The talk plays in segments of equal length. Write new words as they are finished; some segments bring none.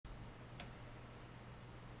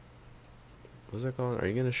What's that called? Are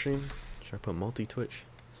you gonna stream? Should I put multi-Twitch?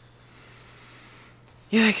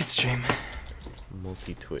 Yeah, I can stream.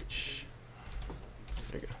 Multi-Twitch.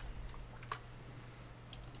 There you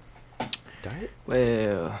go. Diet?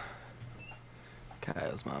 Well,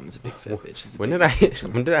 Kyle's mom is a big fat bitch. She's a When big did I hit?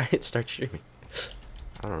 bitch. When did I hit start streaming?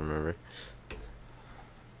 I don't remember.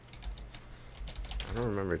 I don't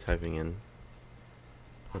remember typing in.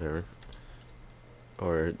 Whatever.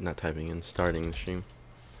 Or not typing in. Starting the stream.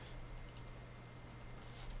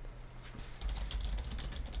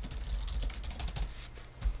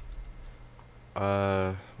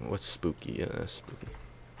 What's spooky? Yeah, that's spooky.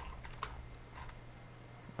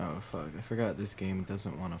 Oh fuck! I forgot this game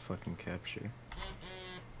doesn't want to fucking capture.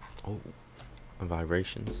 Oh,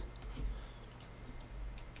 vibrations.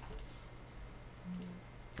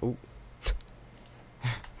 Oh,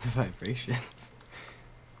 The vibrations.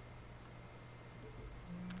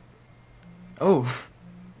 Oh.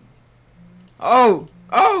 Oh.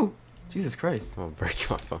 Oh. Jesus Christ! I'm gonna break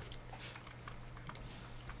my phone.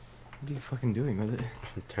 What are you fucking doing with it?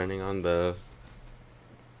 I'm turning on the.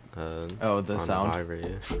 Oh, the on sound. The vibrate,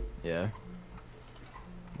 yeah. Yeah.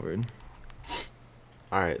 Word.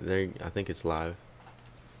 All right, there. I think it's live.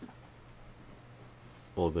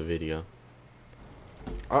 Well, the video.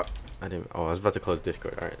 Oh, I didn't. Oh, I was about to close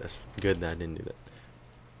Discord. All right, that's good that I didn't do that.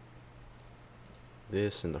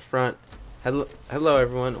 This in the front. Hello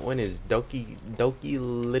everyone. When is Doki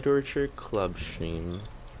Literature Club stream?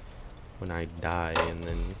 When I die and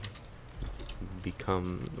then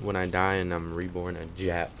become. When I die and I'm reborn a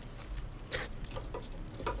Jap.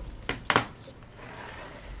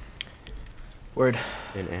 Word.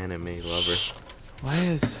 An anime lover. Why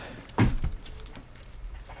is?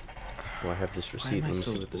 Well, I have this Why receipt. am I Let me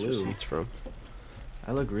so see what this blue? receipt's from.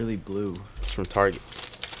 I look really blue. It's from Target.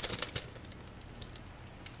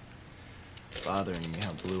 Bothering me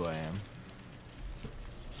how blue I am.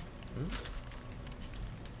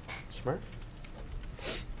 Smurf?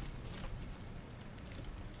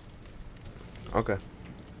 Okay.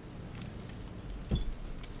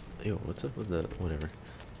 Yo, what's up with the whatever?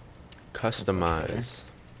 Customize.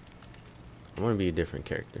 I want to be a different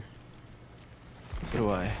character. So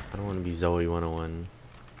do I. I don't want to be Zoe 101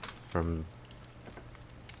 from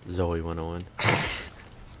Zoe 101.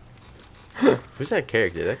 Who's that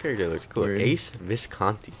character? That character looks cool. Word. Ace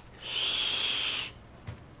Visconti.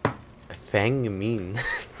 Fang Mean.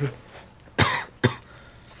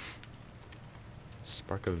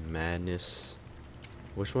 Spark of Madness.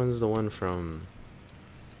 Which one's the one from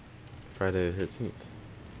Friday the 13th?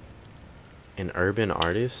 An urban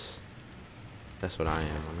artist? That's what I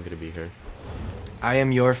am. I'm gonna be her. I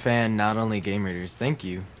am your fan, not only Game Raiders. Thank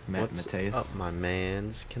you, What's Mateus. up, my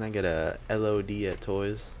mans? Can I get a LOD at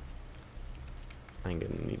Toys? I ain't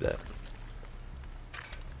gonna need that.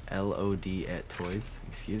 LOD at Toys.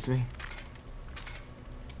 Excuse me.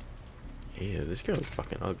 Yeah, this girl is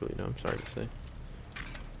fucking ugly, though. I'm sorry to say.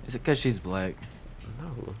 Is it because she's black?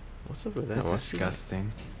 No. What's up with that? That's Why's she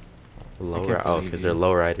disgusting. low can't Oh, believe because you. they're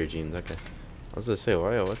low rider jeans. Okay. I was gonna say,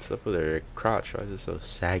 what's up with her crotch? Why is it so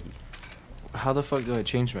saggy? How the fuck do I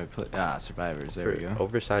change my Survivors? There we go.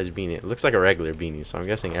 Oversized beanie. It looks like a regular beanie, so I'm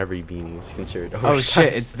guessing every beanie is considered oversized. Oh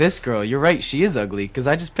shit, it's this girl. You're right, she is ugly. Because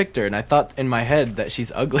I just picked her and I thought in my head that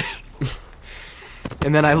she's ugly.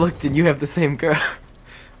 And then I looked and you have the same girl.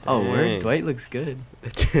 Oh, Dang. word. Dwight looks good.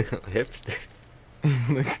 Hipster.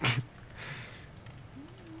 Looks good.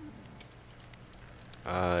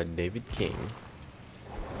 David King.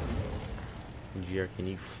 GR, can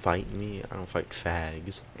you fight me? I don't fight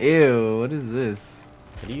fags. Ew, what is this?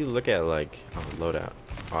 How do you look at, like, loadout?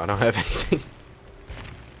 Oh, I don't have anything.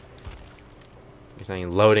 Guess I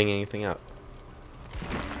ain't loading anything up.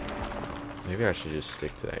 Maybe I should just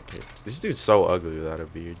stick to that kid. This dude's so ugly without a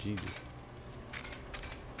beard. Jesus.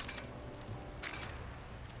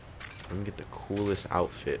 Let me get the coolest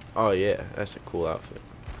outfit. Oh, yeah. That's a cool outfit.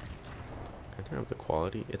 Can I turn up the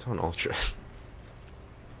quality? It's on ultra.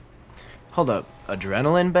 Hold up.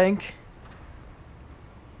 Adrenaline bank?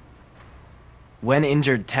 When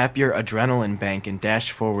injured, tap your adrenaline bank and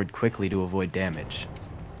dash forward quickly to avoid damage.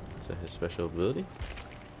 Is that his special ability?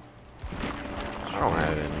 I don't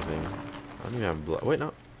have anything. I don't even have blood. Wait,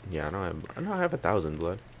 no. Yeah, I don't have 1,000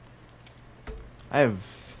 blood. I have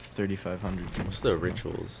 3,500. What's the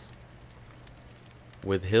rituals?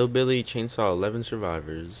 With Hillbilly Chainsaw 11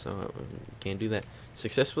 survivors. Can't do that.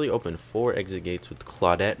 Successfully opened 4 exit gates with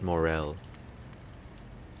Claudette Morel.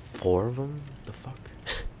 4 of them? The fuck?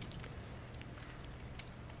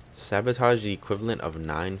 Sabotage the equivalent of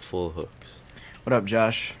 9 full hooks. What up,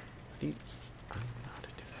 Josh? I don't know how to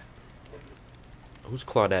do that. Who's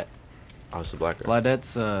Claudette? Oh, it's the black girl.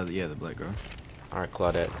 Claudette's, yeah, the black girl. Alright,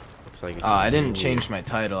 Claudette. Looks like it's I didn't you. change my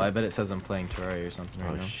title. I bet it says I'm playing Terraria or something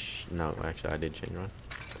right Oh, now. no, actually, I did change one.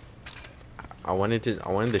 I wanted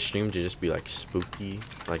the stream to just be like spooky,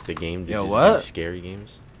 like the game to Yo, just what? be scary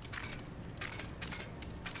games.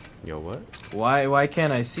 Yo, what? Why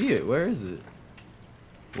can't I see it? Where is it?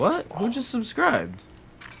 What? Who just subscribed?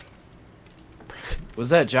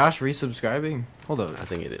 Was that Josh resubscribing? Hold up. I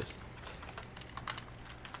think it is.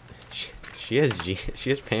 She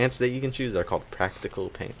has pants that you can choose. They're called practical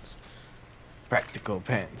pants. Practical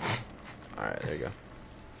pants. All right, there you go.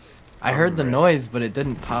 I heard the Right. noise, but it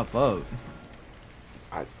didn't pop up.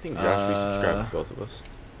 I think Josh resubscribed to both of us.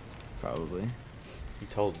 Probably. He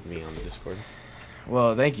told me on the Discord.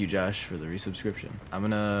 Well, thank you, Josh, for the resubscription. I'm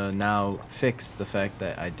gonna now fix the fact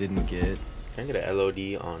that I didn't get. Can I get an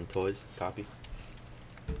LOD on toys? Copy.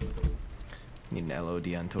 Need an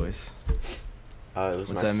LOD on toys.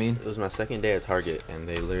 What's that mean? It was my second day at Target, and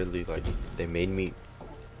they literally they made me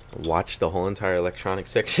watch the whole entire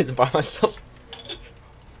electronics section by myself.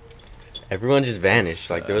 Everyone just vanished.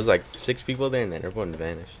 Like there was like 6 people there, and then everyone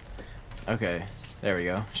vanished. Okay, there we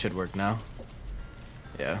go. Should work now.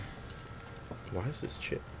 Yeah. Why is this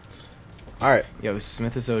chip? All right, Yo,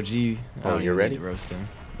 Smith is OG. Oh, you're ready? Roasting.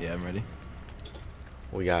 Yeah, I'm ready.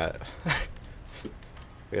 we got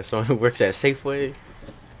someone who works at Safeway.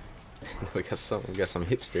 We got some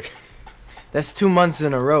hipster. That's 2 months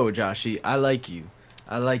in a row, Joshy. I like you.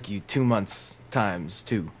 I like you 2 months times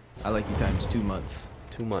 2. I like you times 2 months.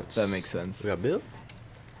 2 months. That makes sense. We got Bill.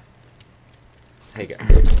 Hey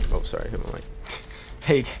guys. Oh, sorry. Hit my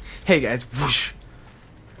mic. Hey guys. Whoosh.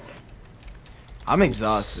 I'm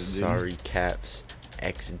exhausted, dude. Sorry, caps.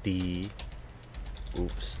 XD.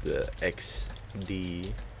 Oops, the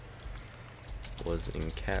XD was in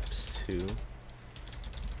caps too.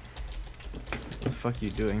 What the fuck you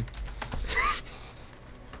doing?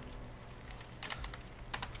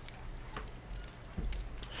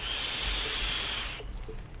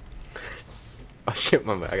 Oh shit,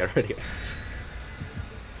 my bad. I got ready.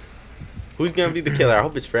 Who's gonna be the killer? I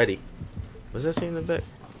hope it's Freddy. What's that saying in the back?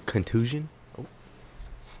 Contusion? Oh.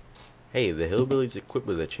 Hey, the hillbilly's equipped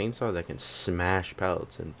with a chainsaw that can smash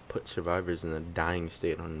pallets and put survivors in a dying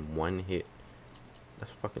state on one hit. That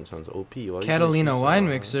fucking sounds OP. Why Catalina wine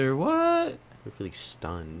mixer. What? We're really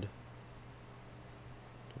stunned.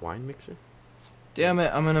 Wine mixer? Damn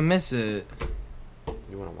it, I'm gonna miss it.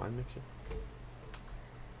 You want a wine mixer?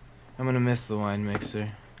 I'm gonna miss the wine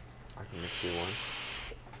mixer. I can mix you one.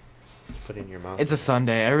 Just put it in your mouth. It's a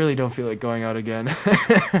Sunday. I really don't feel like going out again.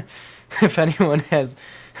 If anyone has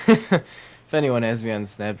me on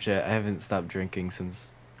Snapchat, I haven't stopped drinking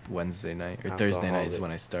since Wednesday night or Thursday night is when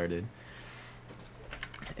I started.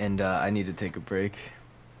 And I need to take a break.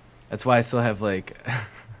 That's why I still have like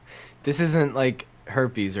this isn't like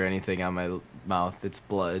herpes or anything on my mouth. It's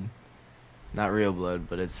blood. Not real blood,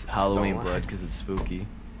 but it's Halloween blood because it's spooky.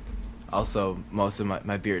 Also, most of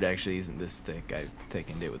my beard actually isn't this thick. I've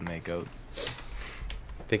taken it with makeup.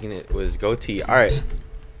 Thinking it was goatee. All right.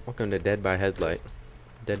 Welcome to Dead by Headlight.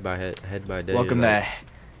 Head by Daylight.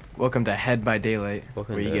 Welcome to Head by Daylight,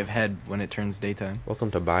 Welcome where you to- give head when it turns daytime.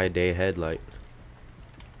 Welcome to By Day Headlight.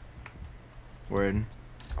 Word.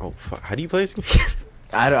 Oh fuck! How do you play this game?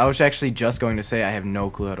 I was actually just going to say I have no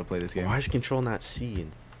clue how to play this game. Why is control not C?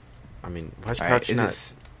 I mean, why is All right, crouch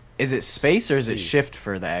not is it space or is it C. shift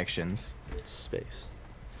for the actions? space?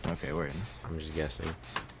 Okay, word. I'm just guessing.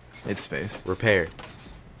 It's space. Repair.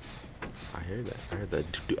 I heard that. I heard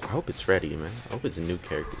that. Dude, I hope it's Freddy, man. I hope it's new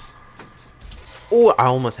characters. Oh, I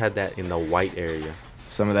almost had that in the white area.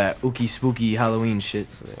 Some of that ooky spooky Halloween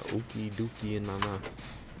shit. Some of that ookie dookie in my mouth.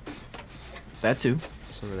 That too.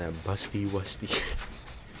 Some of that busty wusty.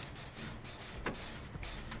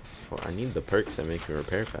 Oh, I need the perks that make me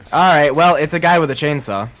repair fast. All right. Well, it's a guy with a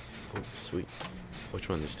chainsaw. Oh, sweet. Which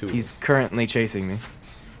one? There's two. He's currently chasing me.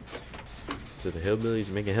 Is it the hillbillies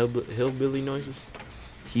making hillbilly noises?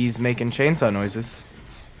 He's making chainsaw noises.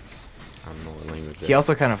 I don't know what language that He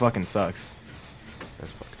also kind of fucking sucks.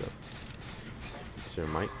 That's fucked up. Is there a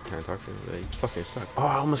mic? Can I talk to him? They fucking suck. Oh,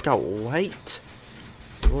 I almost got white.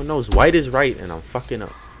 Everyone knows white is right, and I'm fucking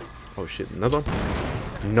up. Oh shit, another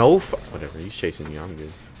one? No whatever, he's chasing you, I'm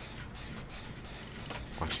good.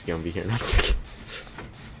 Watch, he's gonna be here in a second.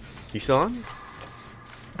 You still on?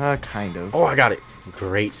 Kind of. Oh, I got it.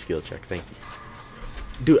 Great skill check, thank you.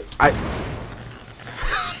 Dude,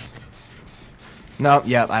 No,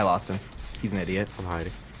 yeah, I lost him. He's an idiot. I'm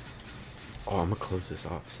hiding. Oh, I'm gonna close this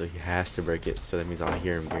off, so he has to break it, so that means I'll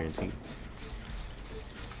hear him guaranteed.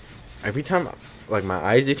 Every time, like, my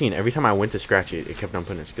eyes itching, every time I went to scratch it, it kept on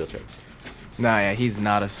putting a skill check. Nah, yeah, he's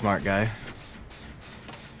not a smart guy.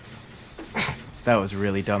 That was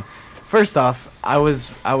really dumb. First off, I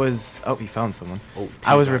was. Oh, he found someone. Oh,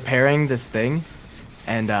 I was T-virus. repairing this thing,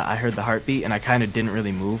 and I heard the heartbeat, and I kind of didn't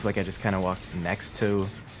really move. Like I just kind of walked next to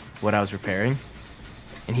what I was repairing,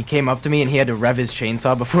 and he came up to me, and he had to rev his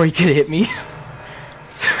chainsaw before he could hit me.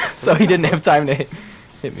 so he didn't have time to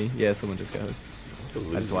hit me. Yeah, someone just got hooked.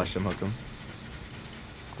 I just watched him hook him.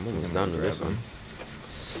 I'm almost done with this one.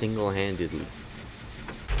 Single-handedly.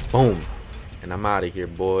 Boom. And I'm out of here,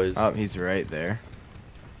 boys. Oh, he's right there.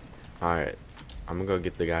 Alright. I'm gonna go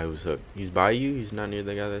get the guy who's hooked. He's by you? He's not near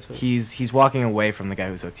the guy that's hooked? He's walking away from the guy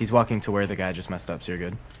who's hooked. He's walking to where the guy just messed up, so you're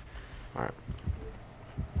good. Alright.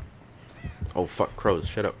 Oh, fuck. Crows.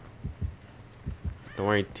 Shut up. Don't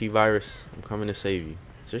worry, T-virus. I'm coming to save you.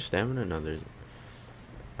 Is there stamina? No, there's...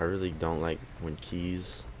 I really don't like when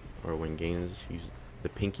keys or when games use the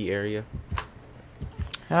pinky area.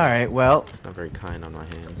 Alright, well... It's not very kind on my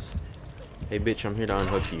hands. Hey, bitch, I'm here to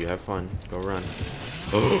unhook you. Have fun. Go run.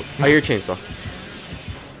 Oh, I hear a chainsaw.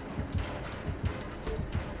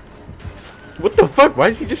 What the fuck? Why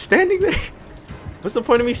is he just standing there? What's the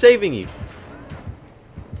point of me saving you?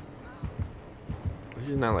 This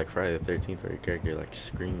is not like Friday the 13th where your character like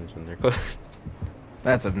screams when they're close.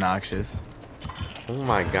 That's obnoxious. Oh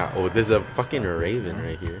my god. Oh, there's a fucking raven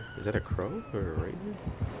right here. Is that a crow or a raven?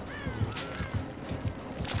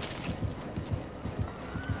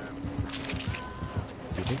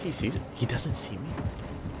 Do you think he sees it? He doesn't see me.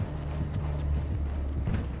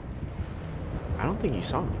 I don't think he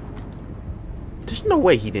saw me. There's no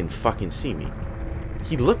way he didn't fucking see me.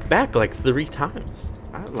 He looked back like 3 times.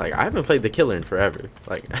 I haven't played the killer in forever.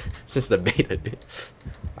 Like since the beta did.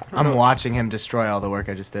 I'm watching him destroy all the work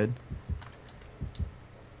I just did.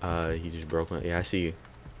 He just broke my... Yeah, I see you.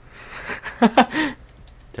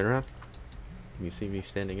 Turn around. You see me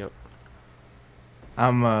standing up.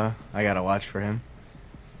 I gotta watch for him.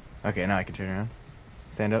 Okay, now I can turn around.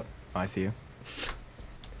 Stand up. Oh, I see you.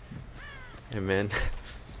 Hey man,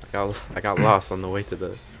 I got lost on the way to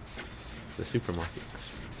the supermarket.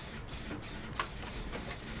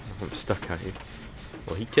 I'm stuck out here.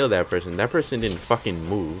 Well, he killed that person. That person didn't fucking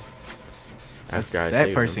move. After I saved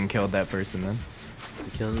That person him. killed that person then.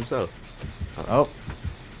 He killed himself. Oh,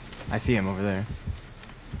 I see him over there.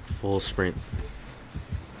 Full sprint.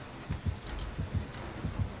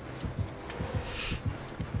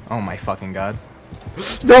 Oh my fucking god.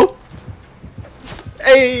 No.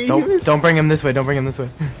 Hey. Don't bring him this way. Don't bring him this way.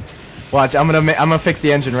 Watch, I'm gonna fix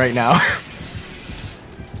the engine right now.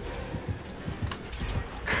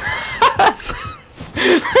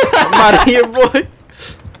 I'm out of here, boy.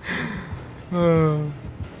 Oh,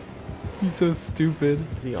 he's so stupid.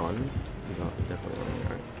 Is he on? He's on. Definitely on.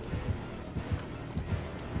 Alright.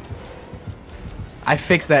 I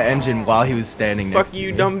fixed that engine while he was standing next Fuck to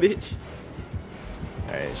you, me. dumb bitch.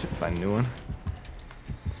 Alright, I should find a new one.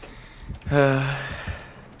 I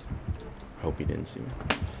hope he didn't see me.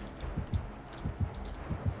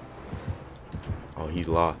 Oh, he's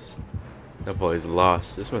lost. That boy's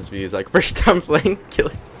lost. This must be his like first time playing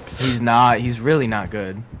killer. He's not. He's really not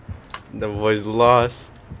good. The boy's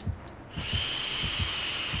lost.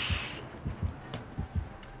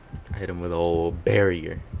 I hit him with a old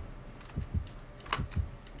barrier.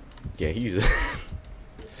 Yeah, he's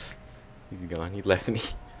he's gone. He left me.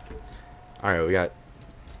 All right, we got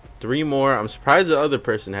 3 more. I'm surprised the other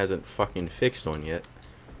person hasn't fucking fixed one yet.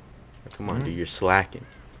 Come on, dude, you're slacking.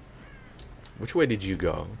 Which way did you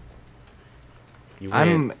go?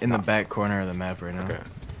 I'm in the back corner of the map right now. Okay.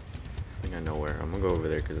 I think I know where. I'm gonna go over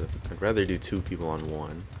there because I'd rather do 2 people on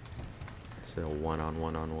 1 instead of 1 on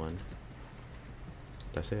 1 on 1.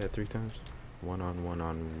 Did I say that 3 times? 1 on 1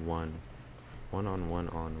 on 1. 1 on 1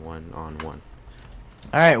 on 1 on 1.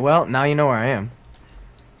 Alright, well, now you know where I am.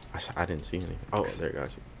 I didn't see anything. Oh, there it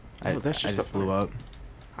goes. I Oh, that's just I blew up.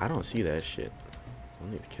 I don't see that shit.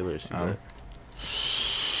 Only the killers see that.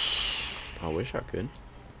 I wish I could.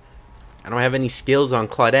 I don't have any skills on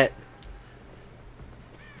Claudette.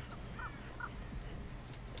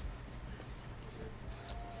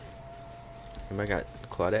 Anybody got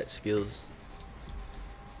Claudette skills?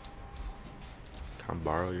 Can I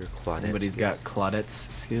borrow your Claudette Anybody's skills? got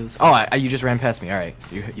Claudette's skills? Oh, you just ran past me. Alright,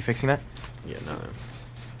 you fixing that? Yeah, no.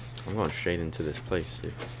 I'm going straight into this place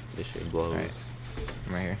if this shit blows. Alright.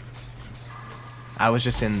 I'm right here. I was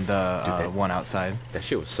just in the Dude, one outside. That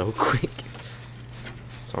shit was so quick.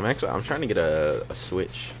 So I'm trying to get a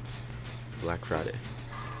Switch Black Friday.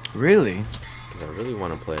 Really? Because I really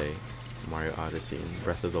want to play Mario Odyssey and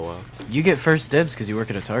Breath of the Wild. You get first dibs because you work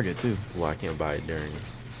at a Target too. Well, I can't buy it during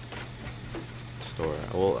store.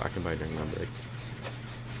 Well, I can buy it during my break.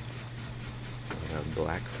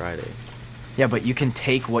 Black Friday. Yeah, but you can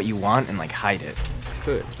take what you want and like hide it.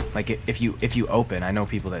 Could. Like if you open, I know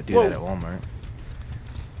people that do Whoa. that at Walmart.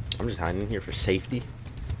 I'm just hiding in here for safety.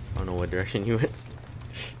 I don't know what direction you went.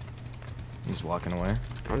 Just walking away.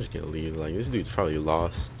 I'm just gonna leave. Like, this dude's probably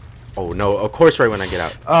lost. Oh no! Of course, right when I get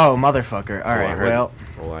out. Oh motherfucker! All right, well.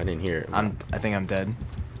 Oh, I didn't hear it. I think I'm dead.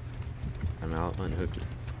 I'm out unhooked.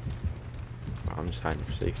 I'm just hiding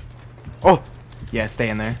for safety. Oh. Yeah, stay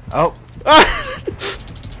in there. Oh.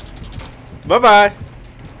 Bye bye.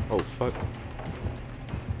 Oh fuck.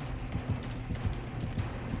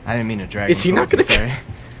 I didn't mean to drag. Is he not gonna? Sorry.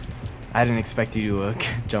 I didn't expect you to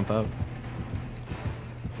jump up.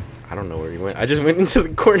 I don't know where he went. I just went into the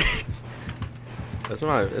corner. That's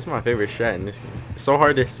my favorite strat in this game. It's so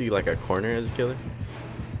hard to see like a corner as a killer.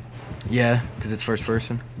 Yeah, because it's first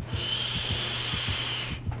person.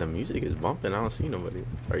 The music is bumping. I don't see nobody.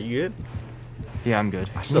 Are you good? Yeah, I'm good.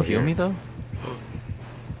 I Can still you heal me though?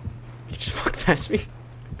 He just walked past me.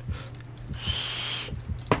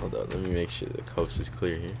 Hold on, let me make sure the coast is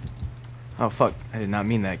clear here. Oh fuck! I did not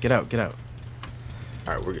mean that. Get out! Get out!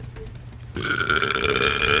 All right, we're good.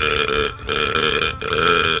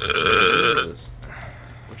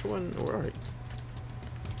 Which one? Where are you?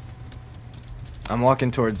 I'm walking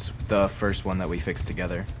towards the first one that we fixed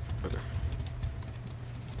together. Okay.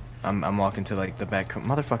 I'm walking to like the back.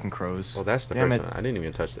 Motherfucking crows. Well, that's the Damn first it. one. I didn't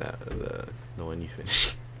even touch that. The one you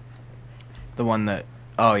finished. The one that.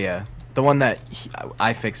 Oh yeah, the one that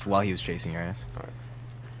I fixed while he was chasing your ass. All right.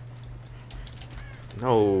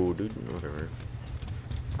 No, dude. Whatever.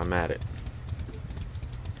 I'm at it.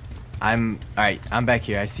 Alright, I'm back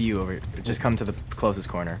here. I see you over. Just come to the closest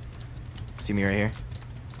corner. See me right here?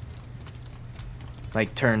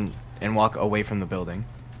 Like, turn and walk away from the building.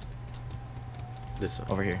 This one.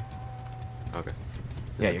 Over here. Okay. Yeah,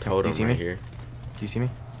 There's a you're totem do you see right me? here. Do you see me?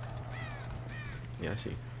 Yeah, I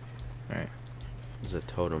see. Alright. There's a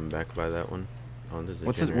totem back by that one. Oh, there's a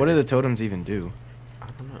What do generator. the totems even do? I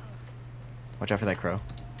don't know. Watch out for that crow.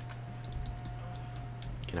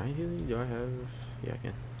 Can I heal you? Do I have? Yeah, I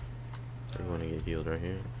can. I want to get healed right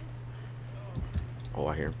here. Oh,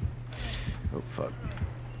 I hear him. Oh, fuck.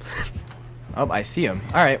 Oh, I see him.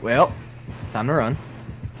 Alright, well. Time to run.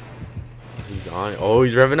 He's on. Oh,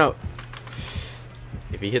 he's revving up.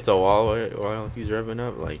 If he hits a wall while he's revving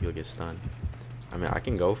up, like, he'll get stunned. I mean, I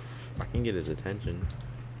can go. I can get his attention.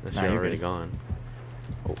 Unless Nah, you're you're already good. gone.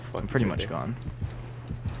 Oh, fuck. I'm pretty he's much right there. gone.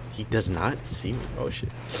 He does not see me. Oh, shit.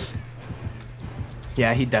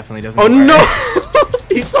 Yeah, he definitely doesn't. Oh, know where no! I am.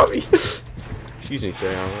 He saw me. Excuse me,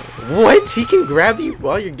 sir. What? He can grab you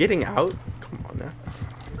while you're getting out? Come on now.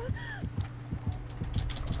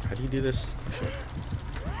 How do you do this?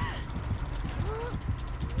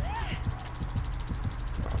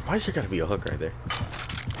 Why is there gotta be a hook right there?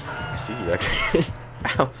 I see you back there.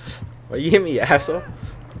 Ow. Why you hit me, you asshole?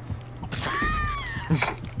 I'm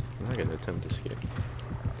not gonna attempt to escape.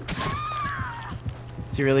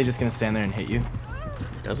 Is he really just gonna stand there and hit you?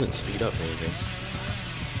 It doesn't speed up anything.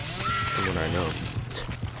 From what I know.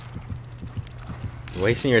 You're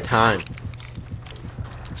wasting your time.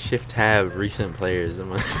 Shift tab recent players.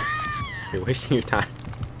 You're wasting your time.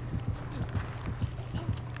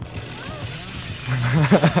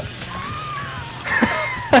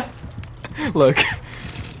 Look.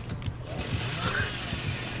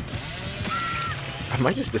 I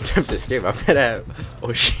might just attempt to escape. I bet I have.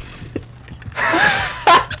 Oh shit.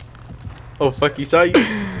 Oh fuck, he saw you.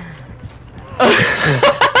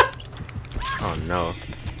 Oh no.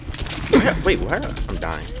 Wait, where? I'm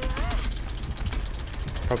dying.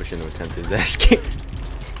 Probably shouldn't have attempted that escape.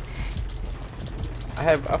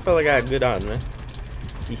 I felt like I had good odds, man.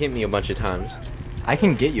 He hit me a bunch of times. I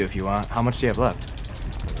can get you if you want. How much do you have left?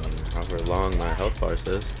 However long my health bar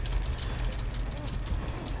says.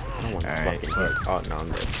 I don't want to Alright, fucking hit. Oh no, I'm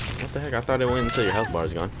dead. What the heck? I thought it went until your health bar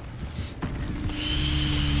is gone.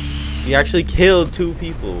 He actually killed 2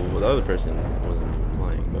 people. Well, the other person wasn't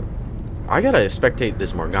playing, but I gotta spectate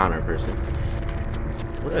this Morgana person.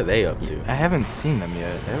 What are they up to? I haven't seen them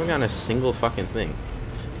yet. They haven't gotten a single fucking thing.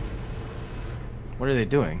 What are they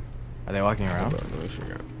doing? Are they walking around? Hold on, let me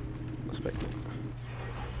figure out. Let's spectate.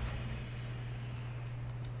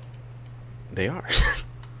 They are.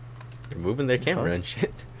 They're moving their camera fuck? and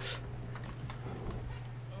shit.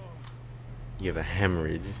 You have a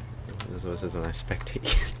hemorrhage. That's what it says when I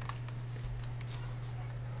spectate.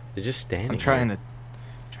 They're just standing. I'm trying there.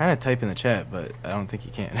 to type in the chat, but I don't think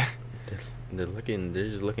you can. They're looking. They're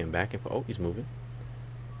just looking back and forth. Oh, he's moving.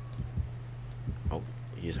 Oh,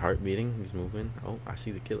 his heart beating. He's moving. Oh, I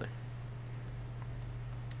see the killer.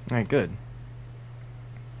 Alright, good.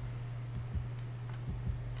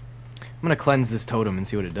 I'm gonna cleanse this totem and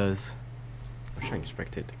see what it does. trying to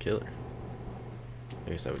spectate the killer. I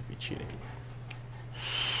guess that would be cheating.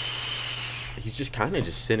 He's just kind of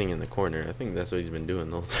just sitting in the corner. I think that's what he's been doing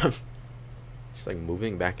the whole time. Just like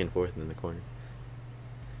moving back and forth in the corner.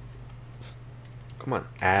 Come on,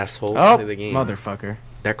 asshole. Oh, play the game. motherfucker.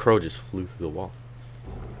 That crow just flew through the wall.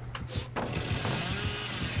 How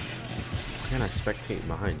can I spectate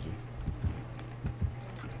behind you?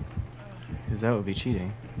 Because that would be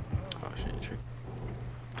cheating. Oh, shit, trick.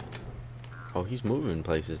 Oh, he's moving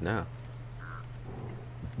places now.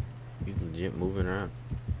 He's legit moving around.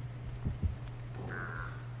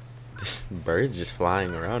 This bird's just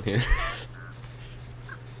flying around here.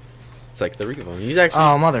 It's like 3 of them. He's actually...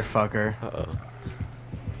 Oh, motherfucker. Uh-oh.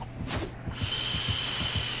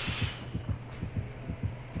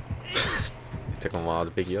 Took him a while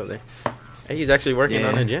to pick you up there. Hey, he's actually working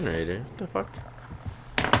on a generator. What the fuck?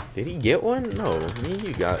 Did he get one? No, me and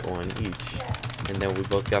you got one each. And then we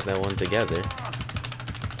both got that one together.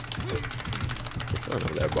 I'm filling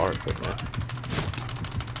up that bar quick, man.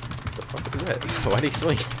 What the fuck is that? Why'd he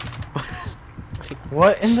swing?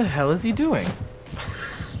 What in the hell is he doing?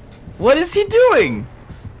 What is he doing?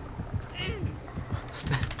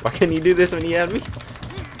 Why couldn't he do this when he had me?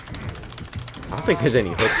 I don't think there's any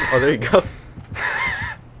hooks. Oh, there you go.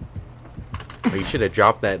 Oh, you should have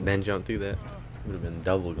dropped that and then jumped through that. Would have been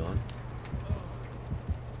double gone.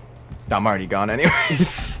 I'm already gone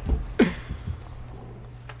anyways.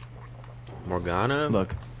 Morgana?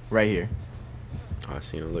 Look, right here. Oh, I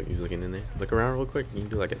see him. Look, he's looking in there. Look around real quick. You can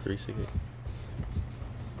do like a 360.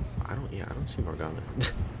 I don't see Morgana.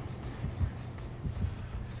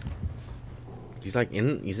 He's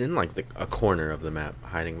in like a corner of the map,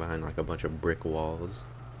 hiding behind like a bunch of brick walls.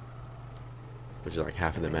 Which is like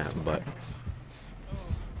half of the map, but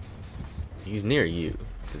he's near you,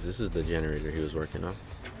 because this is the generator he was working on.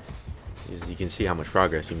 As you can see how much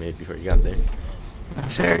progress he made before you got there.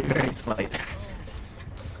 That's very, very slight.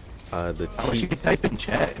 I wish you could type in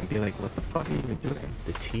chat and be like, what the fuck are you even doing?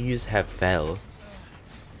 The T's have fell.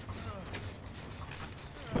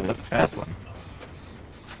 Look at the fast one.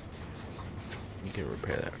 You can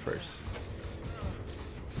repair that first.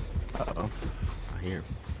 Uh-oh. I hear him.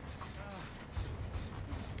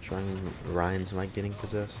 Ryan's mic getting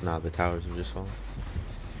possessed? Nah, the towers have just fallen.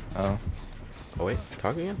 Oh. Oh wait,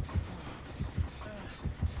 talk again?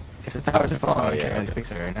 If the towers are falling, Oh, I yeah, can't really okay.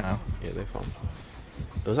 fix it right now. Yeah, they fall.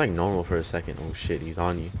 It was like normal for a second. Oh shit, he's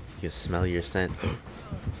on you. He can smell your scent.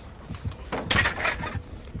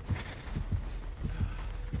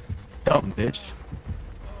 Dumb bitch.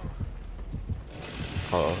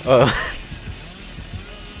 Oh.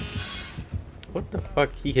 What the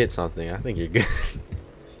fuck? He hit something. I think you're good.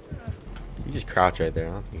 You just crouch right there.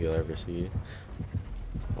 I don't think he'll ever see you.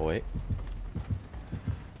 Oh wait.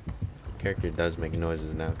 Character does make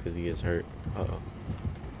noises now because he is hurt. Uh-oh.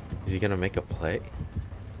 Is he gonna make a play?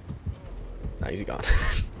 Nah, he's gone.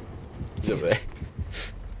 He's over there.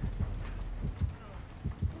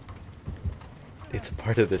 It's a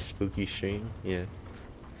part of the spooky stream. Yeah.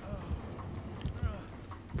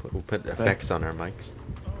 We'll put effects on our mics.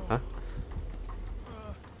 Huh?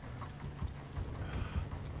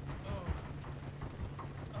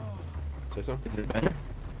 Say so? Is it better?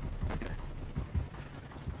 I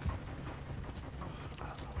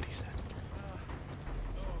don't know what he said.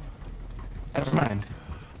 Never mind.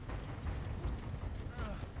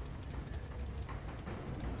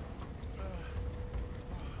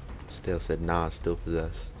 Still said nah, still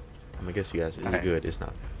possessed. I'm gonna guess you guys, is it good? It's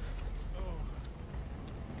not.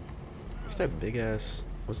 What's that big ass?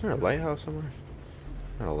 Wasn't there a lighthouse somewhere?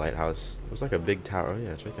 Not a lighthouse. It was like a big tower. Oh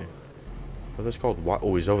yeah, it's right there. What is called?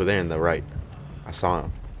 Oh, he's over there in the right. I saw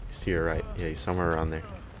him. He's to your right. Yeah, he's somewhere around there.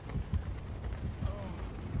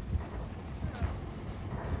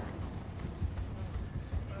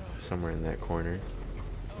 Somewhere in that corner.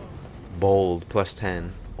 Bold,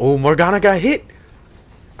 +10. Oh, Morgana got hit!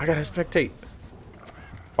 I gotta spectate.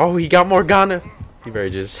 Oh, he got Morgana. He better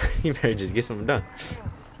just get something done.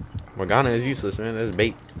 Morgana is useless, man. That's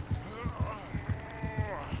bait.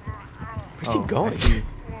 Where's he going?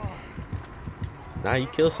 Nah, you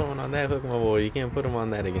kill someone on that hook, my boy. You can't put him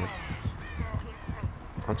on that again.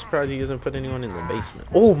 I'm surprised he doesn't put anyone in the basement.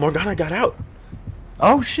 Oh, Morgana got out.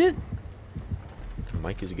 Oh shit.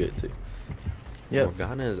 Mike is good too. Yep.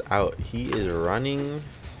 Morgana is out. He is running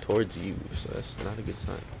towards you, so that's not a good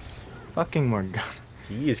sign. Fucking Morgana.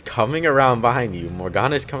 He is coming around behind you.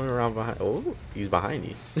 Morgana is coming around behind. Oh, he's behind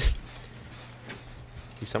you.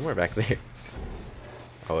 He's somewhere back there.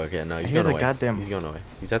 Oh, okay. No, he's going away. Goddamn... He's going away.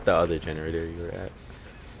 He's at the other generator you were at.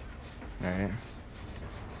 Alright.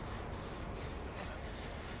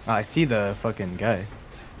 Oh, I see the fucking guy.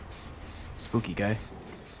 Spooky guy.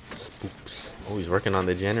 Spooks. Oh, he's working on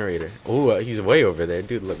the generator. Oh, he's way over there.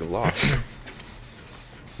 Dude looking lost.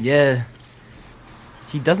 Yeah.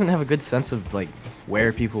 He doesn't have a good sense of, like,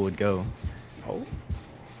 where people would go. Oh.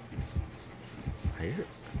 I hear it.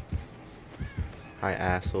 Hi,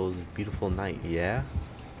 assholes. Beautiful night. Yeah?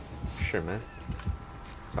 Sure, man.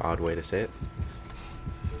 It's an odd way to say it.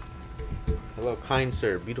 Hello, kind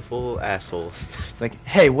sir. Beautiful asshole. It's like,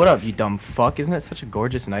 hey, what up, you dumb fuck? Isn't it such a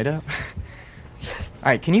gorgeous night out?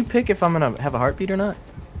 Alright, can you pick if I'm gonna have a heartbeat or not?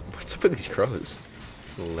 What's up with these crows?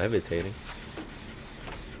 Levitating.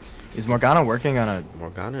 Is Morgana working on a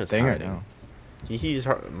Morgana is thing hiding. or no? He hears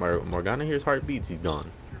Morgana hears heartbeats. He's gone.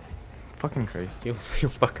 Fucking Christ. He'll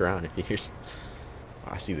fuck around if he hears.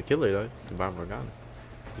 I see the killer though. By Morgana.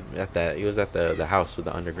 He was at the house with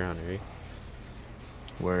the underground area.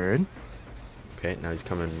 Word. Okay, now he's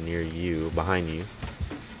coming near you, behind you.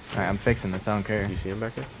 Alright, I'm fixing this. I don't care. You see him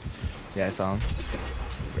back there? Yeah, I saw him.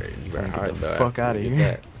 You better Get hide the though. fuck out of Get here.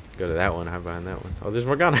 that. Go to that one. Hide behind that one. Oh, there's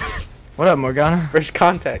Morgana. What up, Morgana? First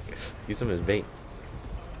contact. Use him as bait.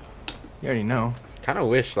 You already know. Kind of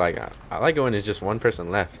wish like I like it when there's just one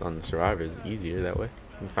person left on the survivors. Easier that way.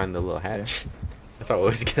 You can find the little hatch. Yeah. That's how I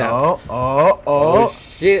always get out. Oh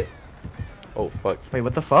Shit. Oh fuck. Wait,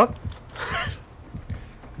 what the fuck?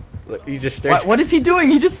 Look, he just stared. What is he doing?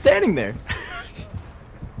 He's just standing there.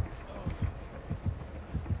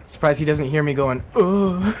 Surprised he doesn't hear me going,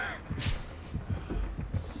 ugh.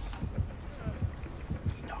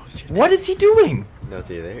 What is he doing? No,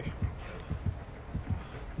 you're there.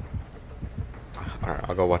 Alright,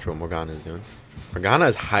 I'll go watch what Morgana is doing. Morgana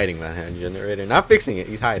is hiding behind the generator. Not fixing it,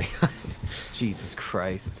 he's hiding. Jesus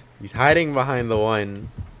Christ. He's hiding behind the one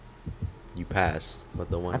you pass. But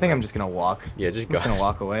the one I think I'm just gonna walk. Yeah, just I'm go. just gonna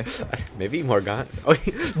walk away. Maybe Morgana. Oh,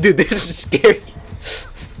 dude, this is scary.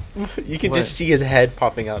 You can What? just see his head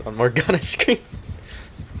popping out on Morgana's screen.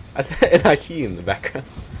 And I see you in the background.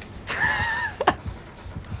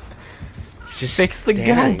 He's just Fix the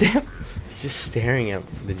staring. goddamn. He's just staring at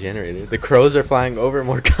the generator. The crows are flying over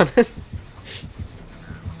Morgana.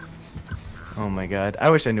 Oh my god. I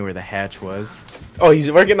wish I knew where the hatch was. Oh,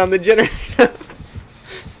 he's working on the generator.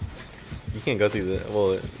 You can't go through the.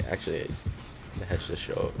 Well, actually, the hatch just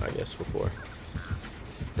show up, I guess, before.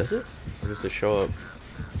 Does it? Or does it show up?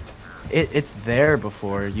 It's there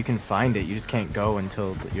before. You can find it. You just can't go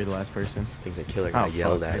until you're the last person. I think the killer got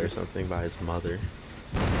yelled fuck, at or there's- something by his mother.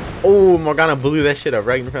 Oh, Morgana blew that shit up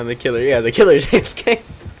right in front of the killer. Yeah, the killer's AFK.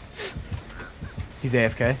 He's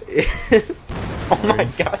AFK. Oh my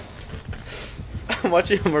god. I'm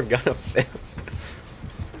watching Morgana fail.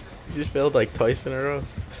 You just failed like twice in a row.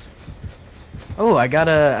 Oh, I got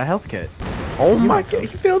a health kit. Oh You my like god, some? you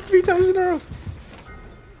failed 3 times in a row.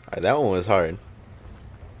 Alright, that one was hard.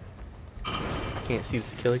 I can't see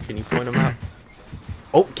the killer. Can you point him out?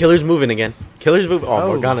 Oh, killer's moving again. Killer's moving. Oh, Oh.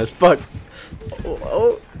 Morgana's fucked.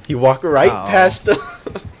 Oh, he walked right Uh-oh. past him.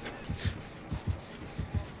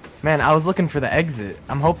 Man, I was looking for the exit.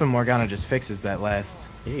 I'm hoping Morgana just fixes that last.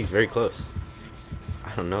 Yeah, he's very close.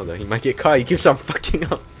 I don't know though. He might get caught. He keeps on fucking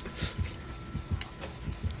up.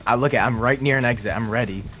 I'm right near an exit. I'm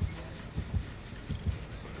ready.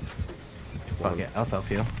 Fuck One. it. I'll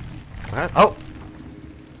self-heal. What? Oh,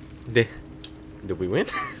 Did we win?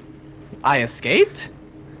 I escaped?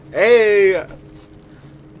 Hey!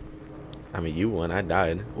 I mean, you won. I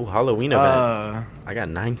died. Oh, Halloween event. I got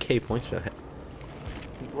 9k points for that.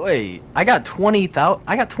 Wait. I got 20,000.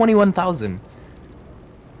 I got 21,000.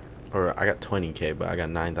 Or I got 20k, but I got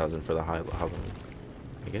 9,000 for the Halloween.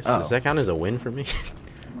 I guess Oh. does that count as a win for me?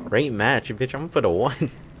 Great match, bitch. I'm gonna put a 1.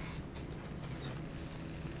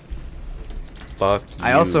 Fuck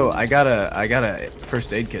you. I got a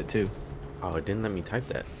first aid kit too. Oh, it didn't let me type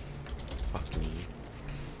that. Fuck me.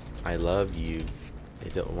 I love you.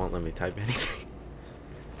 It won't let me type anything.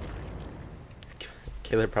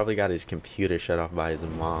 Killer probably got his computer shut off by his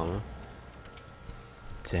mom.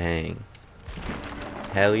 Dang.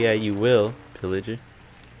 Hell yeah, you will, pillager.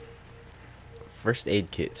 First aid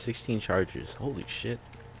kit, 16 charges. Holy shit.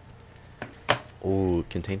 Ooh,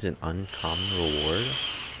 contains an uncommon reward.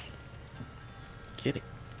 Get it.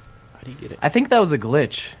 How do you get it? I think that was a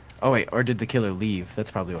glitch. Oh wait, or did the killer leave?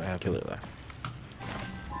 That's probably what happened. Killer left.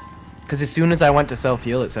 Because as soon as I went to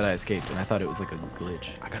self-heal, it said I escaped, and I thought it was like a glitch.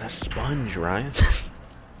 I got a sponge, Ryan.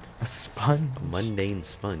 A sponge? A mundane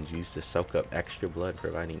sponge used to soak up extra blood,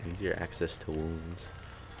 providing easier access to wounds.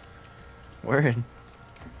 Word.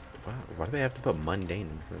 Why do they have to put mundane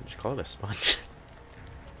in front? Just call it a sponge.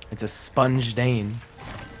 It's a sponge Dane.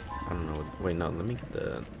 I don't know. Wait, no. Let me get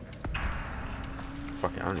the.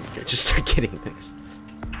 Fuck it. I don't even care. Just start getting things.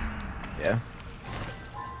 Yeah.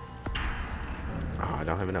 I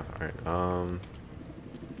don't have enough. Alright,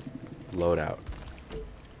 load out.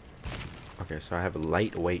 Okay, so I have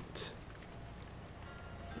lightweight.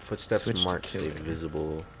 Footsteps Switch to marked stay killer.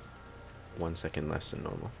 visible 1 second less than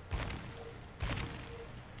normal.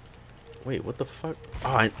 Wait, what the fuck?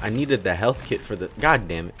 Oh, I needed the health kit for the... God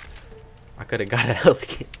damn it. I could have got a health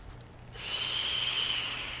kit.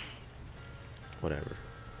 Whatever.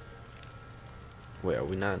 Wait, are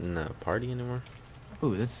we not in the party anymore?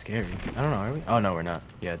 Ooh, that's scary. I don't know, are we? Oh, no, we're not.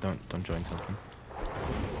 Yeah, don't join something.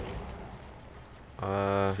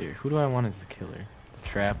 Let's see here. Who do I want as the killer? The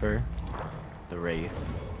Trapper. The Wraith.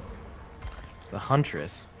 The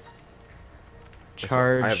Huntress.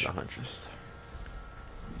 Charge. I have the Huntress.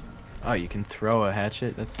 Oh, you can throw a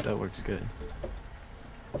hatchet? That works good.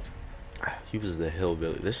 He was the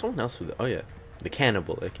hillbilly. There's someone else with... Oh, yeah. The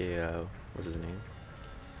Cannibal, aka... what's his name?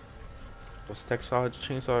 What's Texas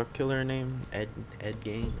Chainsaw Killer name? Ed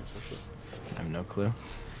Gain or something? I have no clue.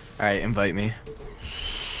 Alright, invite me.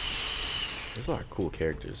 There's a lot of cool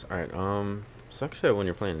characters. Alright, sucks that when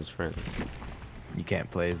you're playing as friends. You can't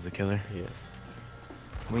play as the killer. Yeah.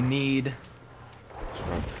 We need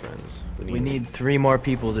Strong friends. we need 3 more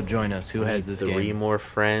people to join us. Who has this game? 3 more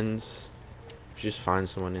friends. Just find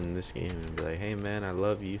someone in this game and be like, hey man, I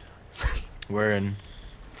love you. We're in.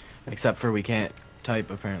 Except for we can't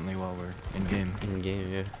type apparently while we're in game, In game,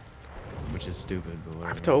 yeah. which is stupid. But I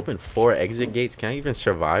whatever. have to open 4 exit gates. Can I even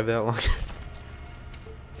survive that long?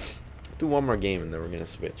 Do one more game and then we're gonna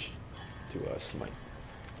switch to Smite.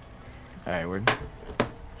 All right, We're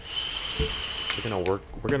gonna work.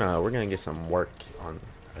 We're gonna get some work on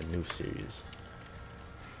a new series.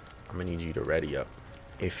 I'm gonna need you to ready up,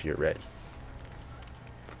 if you're ready.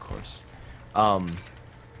 of course. I'm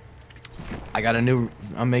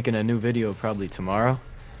making a new video probably tomorrow.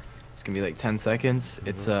 It's gonna be like 10 seconds.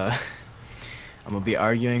 It's I'm gonna be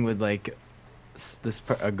arguing with like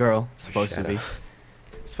a girl supposed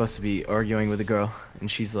to be arguing with a girl, and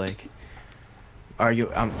she's like,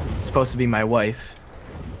 I'm supposed to be my wife,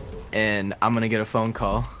 and I'm gonna get a phone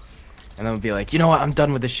call, and I'm gonna be like, you know what, I'm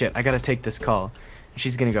done with this shit, I gotta take this call. And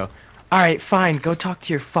she's gonna go, alright, fine, go talk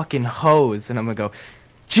to your fucking hoes. And I'm gonna go,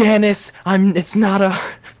 Janice, it's not a...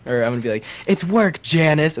 Or I'm gonna be like, it's work,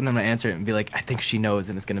 Janice. And then I'm gonna answer it and be like, I think she knows,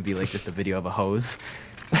 and it's gonna be like just a video of a hose.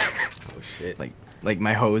 Oh shit. like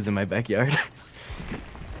my hose in my backyard.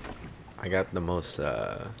 I got the most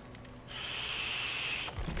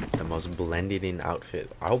blended in outfit.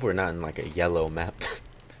 I hope we're not in like a yellow map.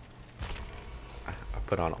 I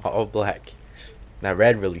put on all black. That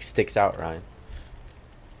red really sticks out, Ryan.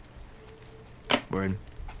 Word.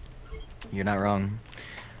 You're not wrong.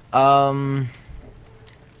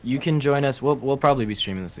 You can join us. We'll probably be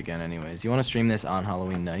streaming this again anyways. You want to stream this on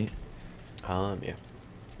Halloween night? Yeah.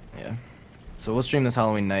 Yeah. So we'll stream this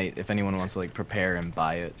Halloween night if anyone wants to like prepare and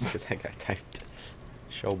buy it. Look at that guy typed.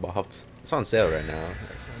 Show Bobs. It's on sale right now.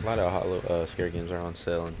 A lot of scary games are on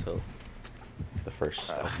sale until the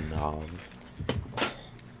 1st of Nov.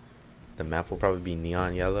 The map will probably be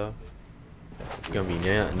neon yellow. It's gonna be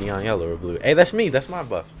neon yellow or blue. Hey, that's me. That's my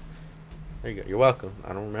buff. There you go. You're welcome.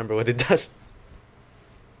 I don't remember what it does,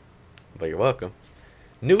 but you're welcome.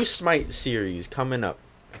 New Smite series coming up.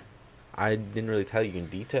 I didn't really tell you in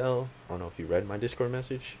detail. I don't know if you read my Discord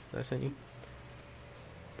message that I sent you,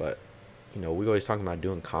 but you know we always talking about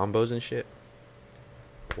doing combos and shit.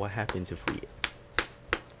 What happens if we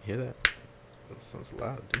hear that? That sounds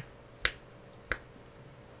loud, dude.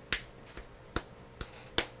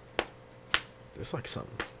 There's like some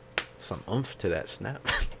oomph to that snap.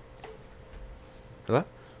 Hello?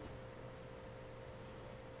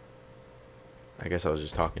 I guess I was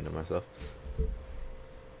just talking to myself.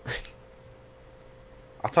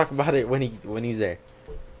 I'll talk about it when he's there.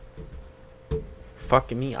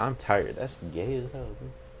 Fucking me, I'm tired. That's gay as hell,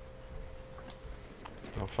 dude.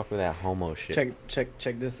 Don't fuck with that homo shit.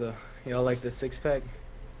 Check this though. Y'all like this 6-pack?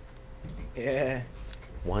 Yeah.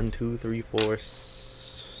 1, 2, 3, 4,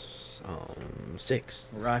 6.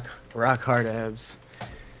 Rock hard abs.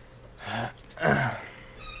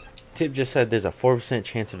 Tip just said there's a 4%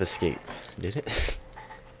 chance of escape. Did it?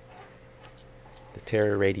 The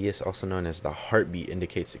terror radius, also known as the heartbeat,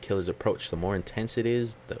 indicates the killer's approach. The more intense it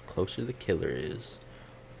is, the closer the killer is.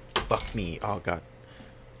 Fuck me. Oh, God.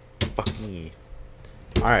 Fuck me.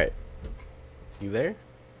 Alright. You there?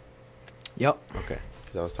 Yep. Okay.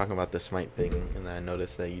 Because I was talking about the Smite thing, and then I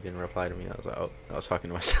noticed that you didn't reply to me. I was like, oh, I was talking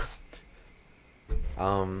to myself.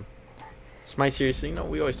 Smite seriously, you know,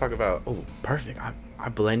 we always talk about, oh, perfect. I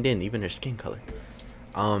blend in, even their skin color.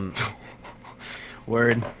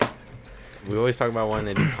 Word. We always talk about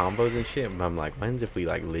wanting to do combos and shit, but I'm like, when's if we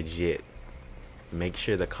like legit make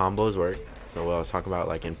sure the combos work. So what I was talking about,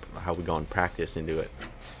 like, in how we go and practice and do it.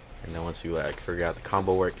 And then once we like figure out the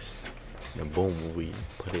combo works, then boom, we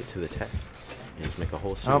put it to the test and just make a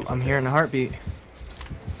whole series. Oh, I'm hearing a heartbeat.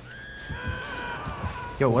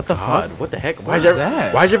 Yo, what the God, fuck? what the heck? Why is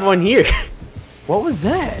everyone here? What was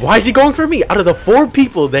that? Why is he going for me? Out of the 4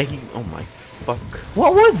 people that he... Oh my fuck.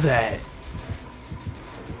 What was that?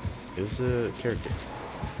 It was a character.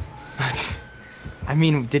 I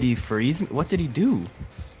mean, did he freeze me? What did he do?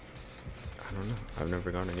 I don't know. I've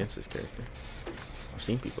never gone against this character. I've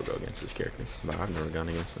seen people go against this character, but I've never gone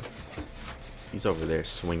against him. He's over there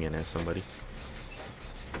swinging at somebody.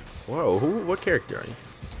 Whoa, what character are you?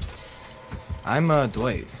 I'm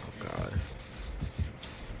Dwight. Oh god.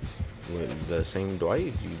 With the same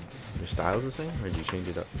Dwight? Your style's the same, or did you change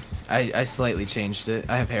it up? I slightly changed it.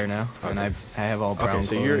 I have hair now, and I have all brown. Okay,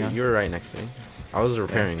 so you're right next to me. I was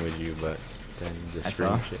repairing with you, but then the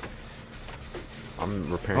screen shit.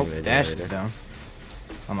 I'm repairing the Dash generator. is down.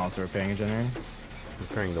 I'm also repairing a generator.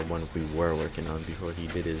 Repairing the one we were working on before he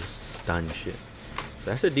did his stun shit.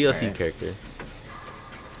 So that's a DLC character.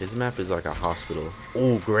 His map is like a hospital.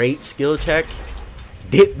 Oh, great skill check.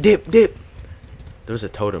 Dip, dip, dip. There's a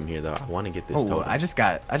totem here though. I want to get this totem. I just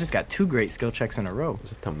got 2 great skill checks in a row.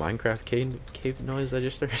 Is it the Minecraft cave noise I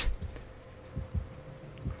just heard?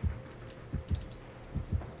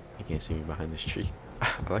 You can't see me behind this tree. I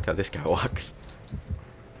like how this guy walks.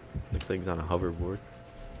 Looks like he's on a hoverboard.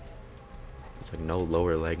 It's like no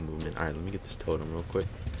lower leg movement. Alright, let me get this totem real quick.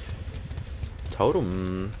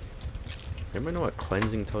 Totem. Anybody know what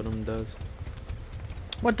cleansing totem does?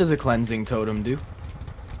 What does a cleansing totem do?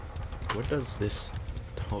 What does this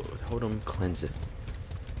totem cleanse it?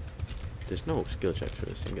 There's no skill check for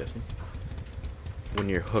this, I'm guessing. When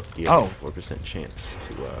you're hooked, you have a 4% chance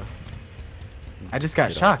to, I just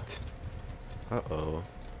got shocked. Uh-oh.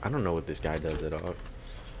 I don't know what this guy does at all.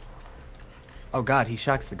 Oh god, he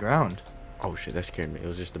shocks the ground. Oh shit, that scared me. It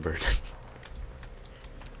was just a bird.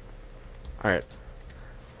 Alright.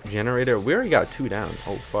 Generator. We already got 2 down.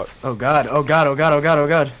 Oh fuck. Oh god, oh god, oh god, oh god, oh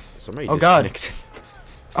god. Somebody disconnected.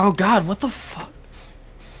 Oh god, what the fuck?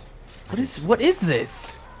 What is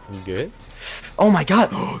this? You good? Oh my god.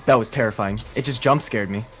 That was terrifying. It just jump scared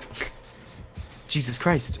me. Jesus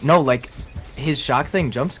Christ. No, like his shock thing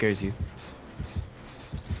jump scares you.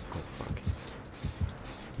 Oh fuck.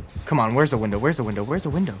 Come on, where's a window? Where's a window? Where's a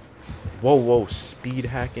window? Whoa, whoa, speed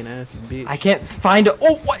hacking ass bitch. I can't find a.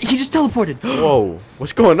 Oh, what? He just teleported. Whoa,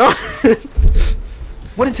 what's going on?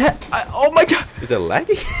 What is that? Oh my god. Is it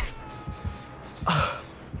lagging?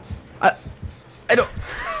 I don't.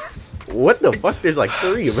 What the fuck? There's like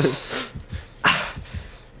 3 of us.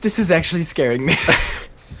 This is actually scaring me.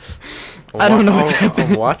 I don't know what's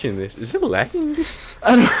happening. I'm watching this. Is it lagging?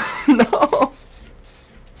 I don't know.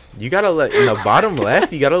 You gotta in the bottom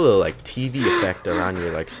left, you got a little like TV effect around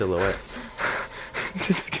your like silhouette. This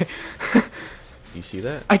is scary. Do you see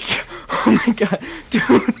that? I can't. Oh my god,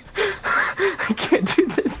 dude. I can't do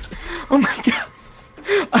this. Oh my god.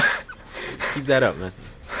 Just keep that up, man.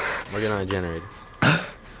 Working on a generator.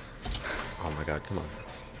 Oh my god, come on.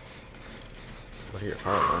 What are your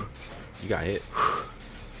man? You got hit.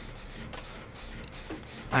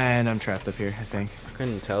 And I'm trapped up here, I think. I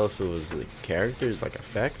couldn't tell if it was the character's like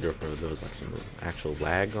effect or if there was like some actual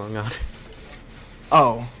lag going on.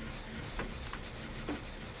 Oh.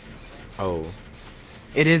 Oh.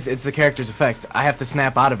 It's the character's effect. I have to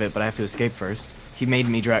snap out of it, but I have to escape first. He made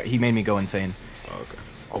me go insane. Oh, okay.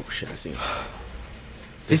 Oh shit, I see him.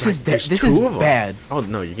 This is bad. Oh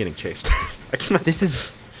no, you're getting chased. I cannot. This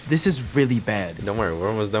is really bad. Don't worry, we're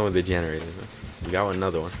almost done with the generator. We got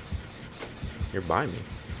another one. You're by me.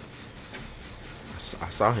 I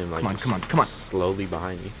saw him like come on. slowly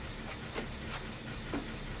behind me.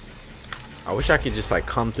 I wish I could just like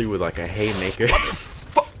come through with like a haymaker.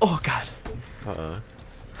 Oh god.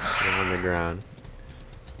 I'm on the ground.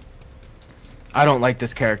 I don't like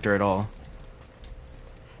this character at all.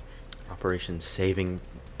 Operation Saving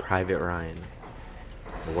Private Ryan.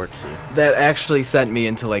 It works here. That actually sent me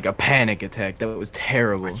into like a panic attack. That was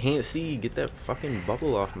terrible. I can't see. Get that fucking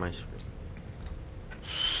bubble off my screen.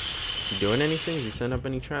 You doing anything? Did you set up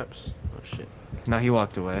any traps? Oh shit. No, he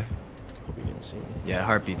walked away. Hope you didn't see me. Yeah,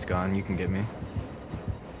 heartbeat's gone. You can get me.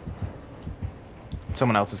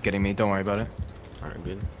 Someone else is getting me. Don't worry about it. Alright,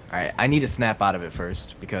 good. Alright, I need to snap out of it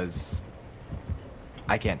first because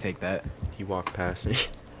I can't take that. He walked past me.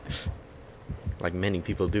 Like many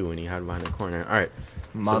people do when you hide behind a corner. Alright.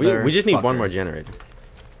 So we just need one more generator.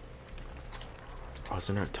 Oh, it's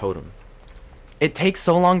another totem. It takes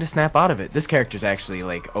so long to snap out of it. This character's actually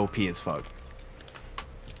like OP as fuck.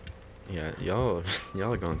 Yeah, y'all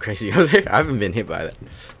are going crazy over there. I haven't been hit by that.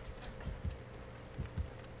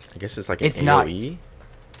 I guess it's like an AoE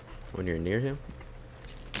when you're near him.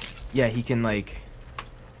 Yeah, he can like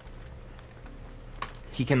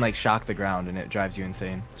shock the ground and it drives you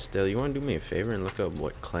insane. Still, you want to do me a favor and look up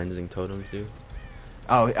what cleansing totems do?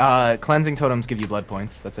 Oh, cleansing totems give you blood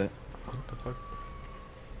points. That's it. What the fuck?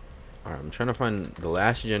 Alright, I'm trying to find the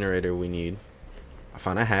last generator we need. I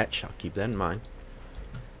found a hatch. I'll keep that in mind.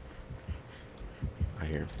 I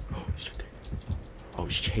hear him. Oh, he's right there. Oh,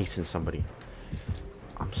 he's chasing somebody.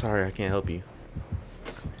 I'm sorry, I can't help you.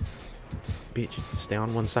 Bitch, stay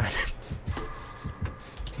on one side.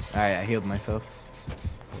 Alright, I healed myself.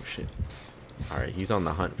 Oh, shit. Alright, he's on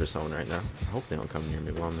the hunt for someone right now. I hope they don't come near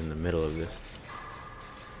me while I'm in the middle of this.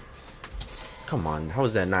 Come on, how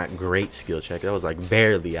was that not great skill check? That was like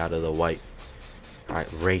barely out of the white. Alright,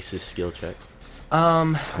 racist skill check.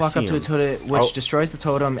 Walk up to a totem which destroys the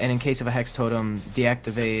totem, and in case of a hex totem,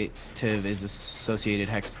 deactivative is associated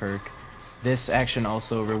hex perk. This action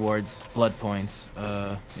also rewards blood points.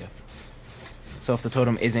 Yeah. So if the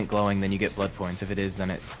totem isn't glowing, then you get blood points. If it is,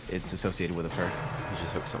 then it's associated with a perk. You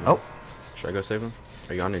just hooked someone. Oh. Should I go save him?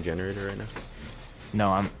 Are you on a generator right now?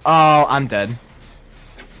 No, I'm dead.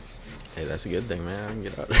 Hey, that's a good thing, man. I can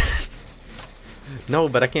get out. No,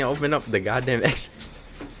 but I can't open up the goddamn exits.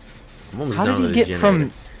 I'm almost How done did with he this get generator.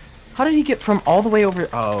 from? How did he get from all the way over?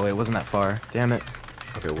 Oh, it wasn't that far. Damn it.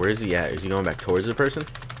 Okay, where is he at? Is he going back towards the person?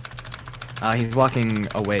 He's walking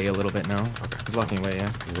away a little bit now. Okay. He's walking away,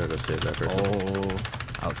 yeah. You gotta go save that person. Oh,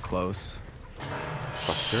 that was close.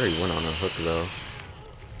 Fuck, you already went on a hook though.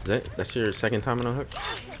 That's your second time on a hook?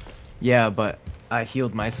 Yeah, but I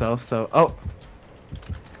healed myself, so... Oh!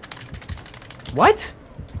 What?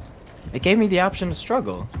 It gave me the option to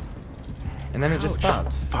struggle. And then it just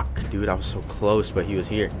stopped. Fuck, dude, I was so close, but he was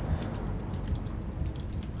here.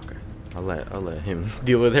 Okay, I'll let him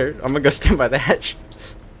deal with her. I'm gonna go stand by the hatch.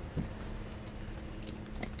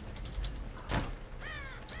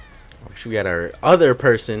 Oh, should we got our other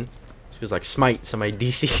person? This feels like Smite, somebody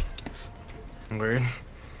DC. Weird.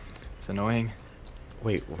 It's annoying.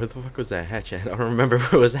 Wait, where the fuck was that hatch at? I don't remember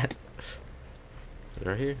where it was at. Was it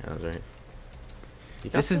right here? I was right.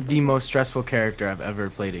 This is the most stressful character I've ever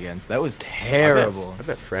played against. That was terrible. I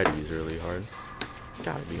bet Freddy's really hard. It's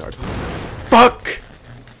gotta be hard. Fuck!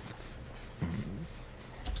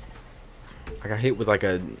 I got hit with like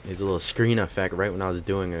his little screen effect right when I was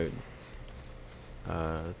doing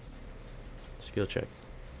a skill check.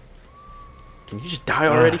 Can you just die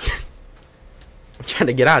already? I'm trying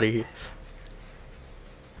to get out of here.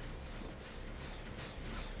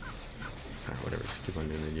 Alright, whatever. Just keep on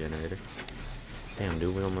doing the generator. Damn,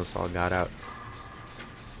 dude, we almost all got out.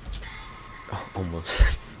 Oh,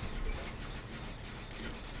 almost.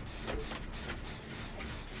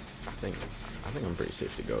 I think I'm pretty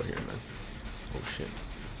safe to go here, man. Oh shit.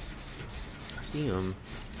 I see him.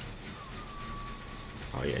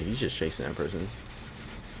 Oh yeah, he's just chasing that person.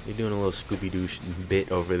 You're doing a little Scooby-Doo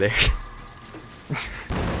bit over there.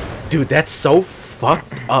 Dude, that's so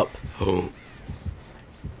fucked up. I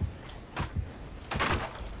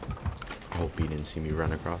hope he didn't see me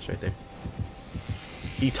run across right there.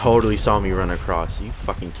 He totally saw me run across. Are you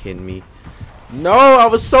fucking kidding me? No, I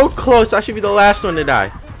was so close. I should be the last one to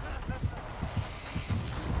die.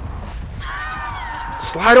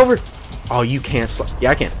 Slide over. Oh, you can't slide.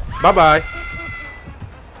 Yeah, I can. Bye-bye.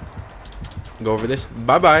 Go over this.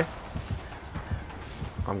 Bye-bye.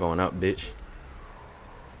 I'm going up, bitch.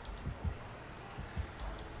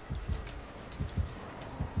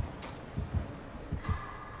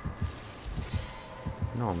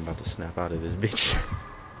 No, I'm about to snap out of this bitch.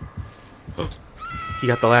 He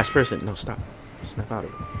got the last person. No, stop. Snap out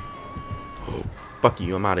of it. Fuck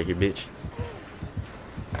you. I'm out of here, bitch.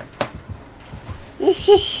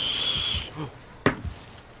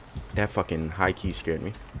 That fucking high key scared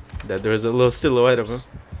me. That there was a little silhouette of him.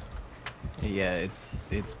 Yeah, it's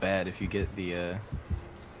bad if you get the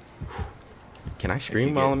Can I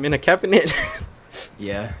scream while I'm in a cabinet?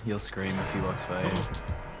 Yeah, you'll scream if he walks by.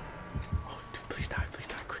 Oh, dude, please die,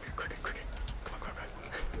 quicker.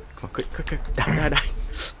 Come on, quicker. Die.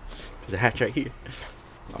 There's a hatch right here.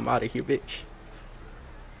 I'm out of here, bitch.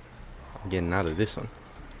 I'm getting out of this one.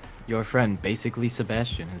 Your friend, basically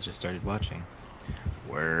Sebastian, has just started watching.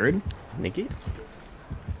 Word. Nigga?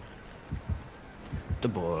 The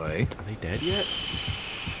boy. Are they dead yet?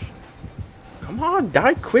 Come on,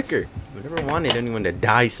 die quicker. We never wanted anyone to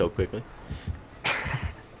die so quickly.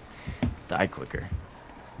 Die quicker.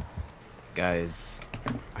 Guys.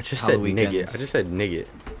 I just said nigga.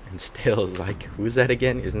 And Stale's like, who's that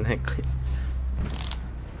again? Isn't that clear?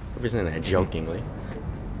 Whoever's in that jokingly.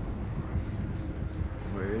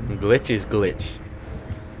 Glitch is glitch.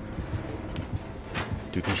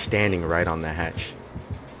 Dude, he's standing right on the hatch.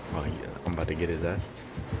 Oh, yeah. I'm about to get his ass.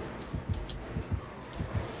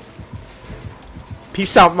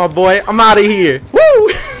 Peace out, my boy. I'm out of here. Woo!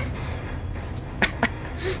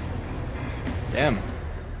 Damn.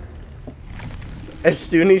 As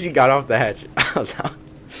soon as he got off the hatch, I was out.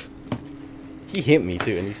 He hit me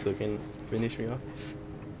too, and he still can finish me off.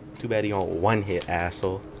 Too bad he on one hit,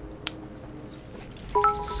 asshole.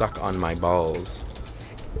 Suck on my balls.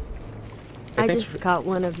 I just caught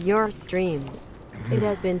one of your streams. It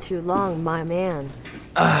has been too long, my man.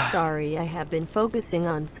 Sorry, I have been focusing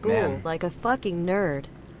on school like a fucking nerd.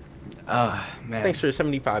 Man. Thanks for the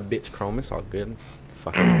 75 bits, Chrome. It's all good.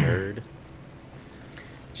 Fucking nerd.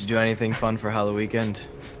 Did you do anything fun for Halloween weekend?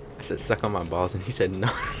 I said suck on my balls, and he said no.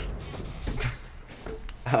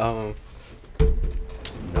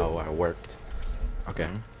 No, I worked. Okay.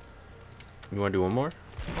 You want to do one more?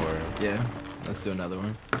 Or Yeah, let's do another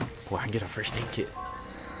one. well, I can get a first aid kit.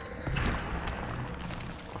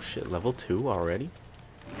 Oh shit, level 2 already?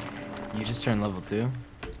 You just turned level 2?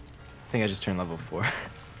 I think I just turned level 4.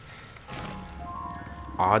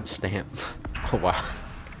 Odd stamp. Oh wow.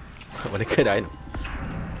 What a good item.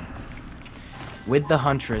 With the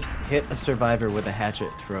Huntress, hit a survivor with a hatchet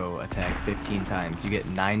throw attack 15 times. You get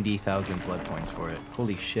 90,000 blood points for it.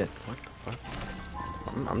 Holy shit. What the fuck?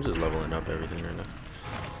 I'm just leveling up everything right now.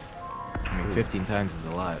 I mean, 15 times is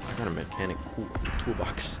a lot. I got a mechanic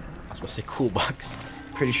toolbox. I was about to say cool box.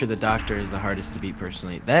 Pretty sure the doctor is the hardest to beat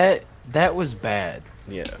personally. That was bad.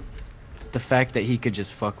 Yeah. The fact that he could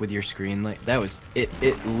just fuck with your screen like that was it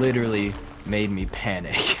literally made me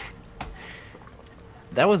panic.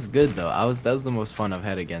 That was good though. That was the most fun I've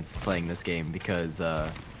had against playing this game because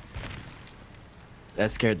that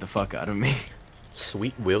scared the fuck out of me.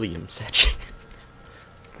 Sweet Williams.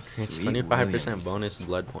 It's Sweet 25% Williams. bonus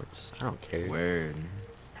blood points. I don't care. Word.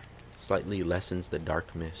 Slightly lessens the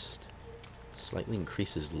dark mist. Slightly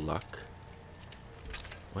increases luck.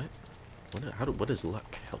 What? What does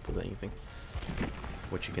luck help with anything?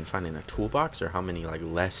 What you can find in a toolbox, or how many like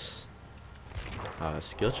less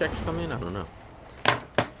skill checks come in? I don't know.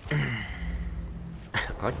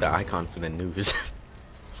 I like the icon for the news.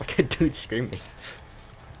 It's like a dude screaming.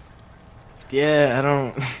 Yeah, I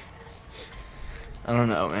don't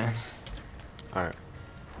know, man. Alright.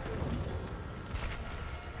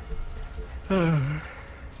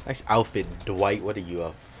 Nice outfit, Dwight. What are you,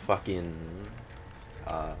 a fucking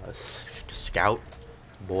scout?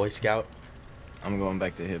 Boy Scout? I'm going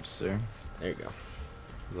back to hipster. There you go.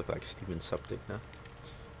 You look like Steven Suptic now.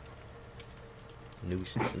 New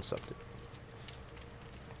Steven Suptic.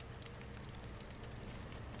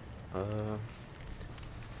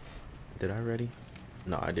 Did I ready?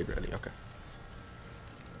 No, I did ready. Okay.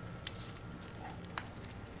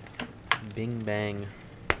 Bing bang,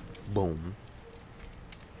 boom.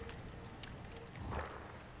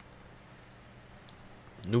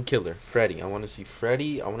 New killer, Freddy. I want to see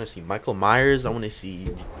Freddy. I want to see Michael Myers. I want to see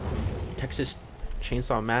Texas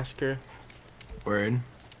Chainsaw Massacre. Word.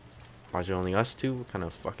 Why is it only us two? What kind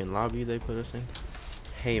of fucking lobby they put us in?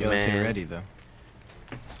 Hey Yo, let's get man, ready though.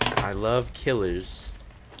 I love killers.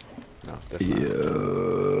 No, that's not.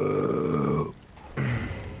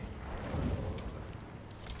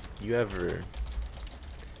 You ever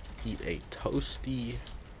eat a toasted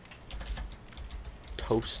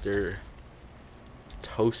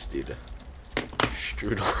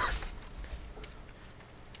strudel?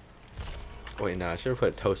 Wait, nah, I should have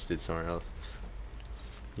put toasted somewhere else.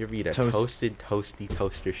 You ever eat a toasted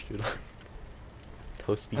toaster strudel?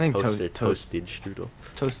 Toasted strudel.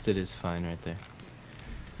 Toasted is fine right there.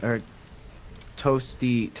 Or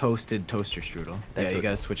toasted toaster strudel. That Yeah, you good.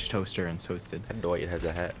 gotta switch toaster and toasted. That Dwight has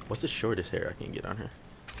a hat. What's the shortest hair I can get on her?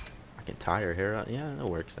 I can tie her hair out. Yeah, that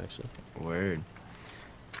works actually. Word.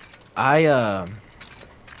 I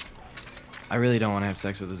really don't want to have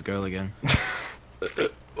sex with this girl again.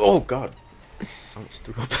 Oh God. I almost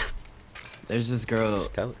threw up. There's this girl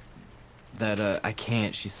Just tell it. that I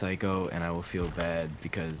can't. She's psycho, and I will feel bad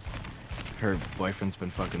because her boyfriend's been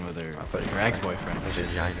fucking with her. I thought you Her were ex-boyfriend. I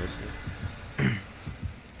should say. Vaginas.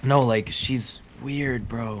 No, like she's weird,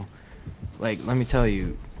 bro. Like, let me tell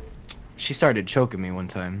you, she started choking me one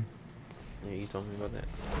time. Yeah, you told me about that.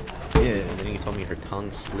 Yeah. And then you told me her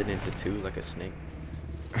tongue split into two like a snake.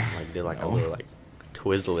 Like did like a No. little like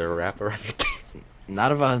Twizzler wrap around it.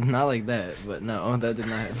 Not like that, but no, that did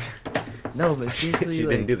not happen. No, but seriously, She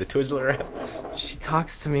like, didn't do the Twizzler wrap. she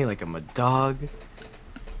talks to me like I'm a dog,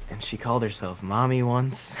 and she called herself mommy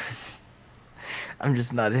once. I'm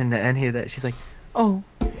just not into any of that. She's like, oh,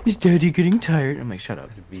 Is Daddy getting tired? I'm like, shut up.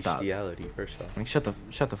 That's Stop. bestiality, first off. I'm like, shut the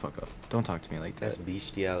fuck up. Don't talk to me like That's that.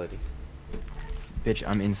 bestiality. Bitch,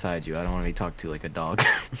 I'm inside you. I don't want to be talked to like a dog.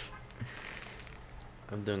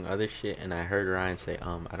 I'm doing other shit, and I heard Ryan say,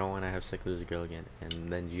 I don't want to have sex with this girl again.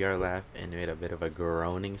 And then GR laughed and made a bit of a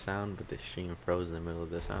groaning sound, but the stream froze in the middle of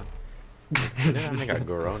the sound. When did I make a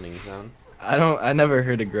groaning sound? I never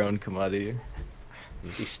heard a groan come out of you.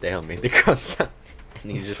 Maybe Stale made the groan sound.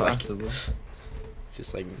 And he's It's just possible.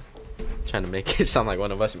 just like trying to make it sound like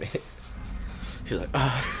one of us made it. He's like,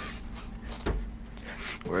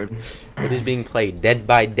 Word. What is being played? Dead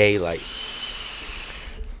by Daylight.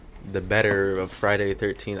 The better of Friday the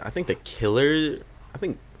 13th. I think the killer. I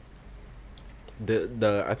think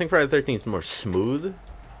I think Friday the 13th is more smooth.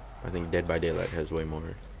 I think Dead by Daylight has way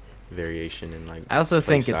more variation in like. I also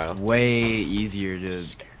think style. it's way easier to.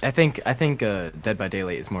 I think Dead by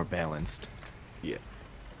Daylight is more balanced. Yeah.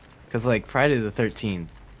 Cause like Friday the 13th,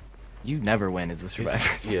 you never win as the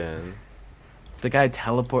survivor. Yeah. The guy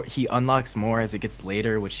he unlocks more as it gets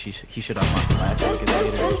later, which he should unlock less as it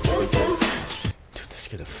gets later. Dude, this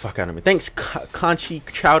scared the fuck out of me. Thanks, Conchi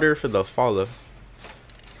Chowder, for the follow.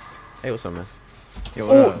 Hey, what's up, man? Yo,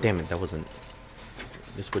 what Oh, up? damn it, that wasn't.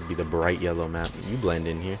 This would be the bright yellow map. You blend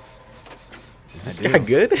in here. Is this guy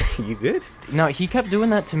good? You good? No, he kept doing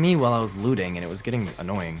that to me while I was looting, and it was getting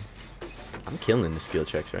annoying. I'm killing the skill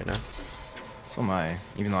checks right now. So am I,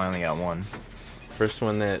 even though I only got one. First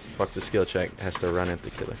one that fucks a skill check has to run at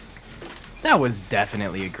the killer. That was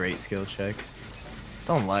definitely a great skill check.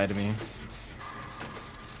 Don't lie to me.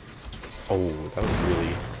 Oh, that was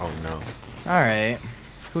really. Oh no. Alright.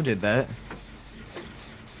 Who did that?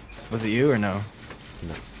 Was it you or no?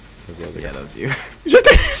 No. That was the other Yeah, guy. that was you. Shut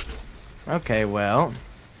the- Okay, well.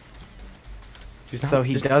 He's not- So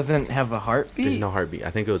he there's- doesn't have a heartbeat? There's no heartbeat.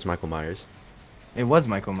 I think it was Michael Myers. It was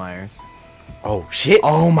Michael Myers. Oh shit!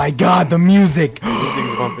 Oh my god, the music!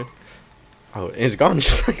 Music's bumping. Oh, it's gone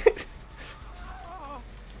just like it.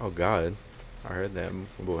 Oh god. I heard that.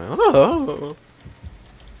 Boy. Oh.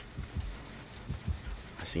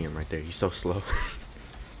 I see him right there. He's so slow.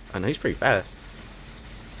 I know he's pretty fast.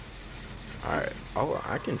 Alright. Oh,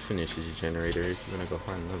 I can finish his generator if you want to go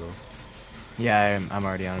find another one. Yeah, I'm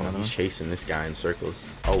already on Oh, another he's one. chasing this guy in circles.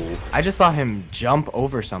 Oh, I just saw him jump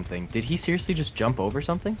over something. Did he seriously just jump over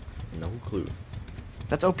something? no clue.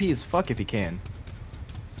 That's OP as fuck if he can.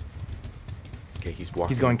 Okay, he's walking.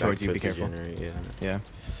 He's going back towards you, be the careful. generator. Yeah. Yeah.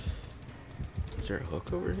 Is there a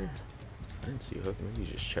hook over here? I didn't see a hook. Maybe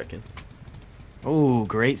he's just checking. Ooh,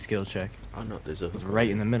 great skill check. Oh no, there's a hook. Was over right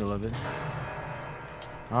here. in the middle of it.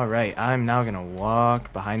 Alright, I'm now gonna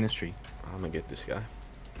walk behind this tree. I'm gonna get this guy.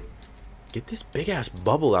 Get this big ass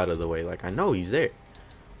bubble out of the way. Like I know he's there.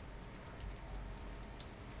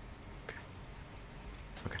 Okay.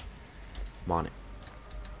 Okay. I'm on it.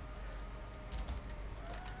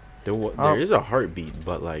 There is a heartbeat,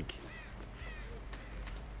 but like.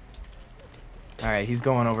 Alright, he's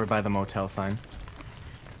going over by the motel sign.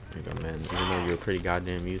 There you go, man. Even though you're pretty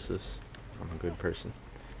goddamn useless, I'm a good person.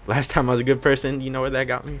 Last time I was a good person, you know where that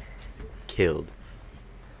got me? Killed.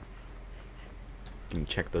 You can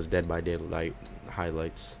check those Dead by Daylight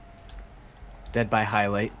highlights. Dead by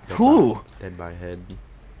highlight. Dead Who? by- Dead by head.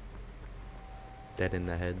 Dead in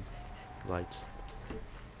the head. Lights.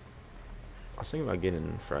 I was thinking about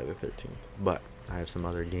getting Friday the 13th, but I have some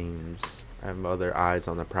other games. I have other eyes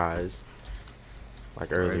on the prize. Like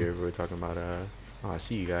earlier, we were talking about oh, I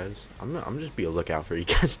see you guys. I'm just be a lookout for you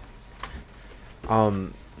guys.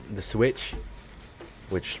 The Switch,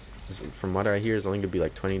 which is, from what I hear is only gonna be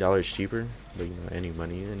like $20 cheaper. But you know,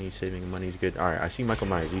 any saving money is good. All right, I see Michael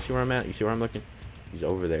Myers. You see where I'm at? You see where I'm looking? He's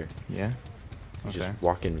over there. Yeah. He's Okay. just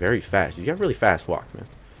walking very fast. He's got a really fast walk, man.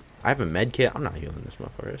 I have a med kit. I'm not healing this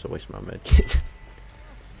motherfucker. It's a waste of my med kit.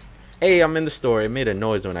 Hey, I'm in the store. It made a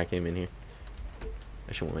noise when I came in here.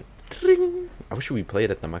 That shit went. Tring. I wish we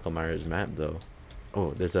played at the Michael Myers map though.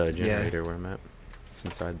 Oh, there's a generator where I'm at. It's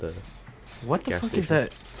inside the. What the Gas fuck is station.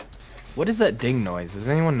 that? What is that ding noise? Does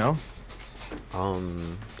anyone know?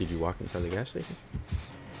 Did you walk inside the gas station?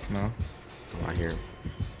 No. Oh, I hear him.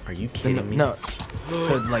 Are you kidding me? No.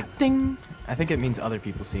 So like ding. I think it means other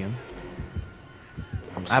people see him.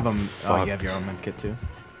 I'm I have so them. Oh, you have fucked. your own med kit too.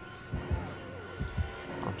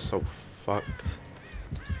 I'm so fucked.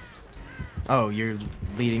 Oh, you're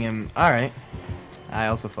leading him. All right. I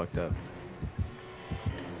also fucked up.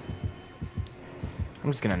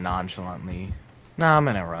 I'm just gonna nonchalantly. Nah, I'm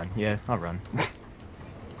gonna run. Yeah, I'll run.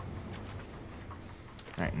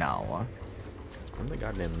 Alright, now I'll walk. I'm the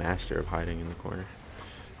goddamn master of hiding in the corner.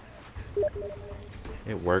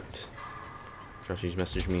 It worked. Joshy's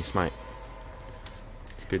messaged me, Smite.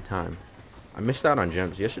 It's a good time. I missed out on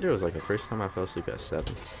gems. Yesterday was like the first time I fell asleep at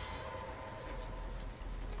 7.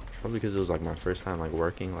 Probably because it was like my first time like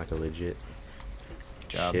working like a legit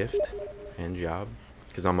shift and job.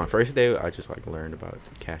 Because on my first day, I just like learned about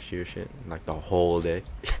cashier shit like the whole day.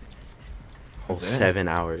 Whole 7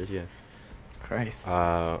 hours, yeah. Christ.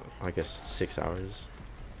 I guess 6 hours.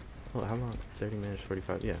 Oh, how long? 30 minutes,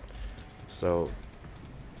 45. Yeah. So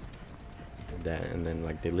that, and then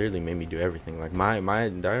like they literally made me do everything. Like my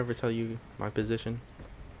did I ever tell you my position?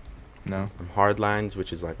 No. I'm hard lines,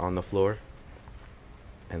 which is like on the floor.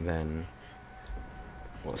 And then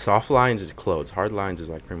well, soft lines is clothes. Hard lines is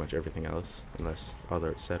like pretty much everything else, unless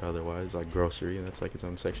said otherwise. Like grocery, that's like its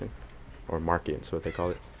own section, or market, that's what they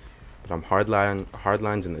call it. But I'm hard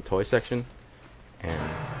lines in the toy section, and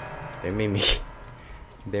they made me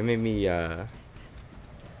they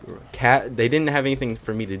didn't have anything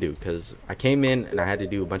for me to do because I came in and I had to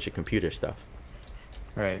do a bunch of computer stuff.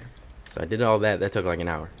 Right. So I did all that. That took like an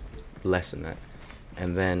hour, less than that.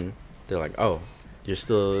 And then they're like, "Oh,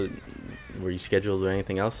 were you scheduled or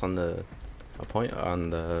anything else on the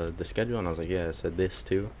schedule?" And I was like, "Yeah, it said this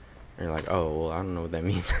too." And you're like, "Oh, well, I don't know what that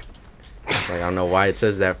means." Like, I don't know why it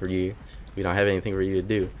says that for you. We don't have anything for you to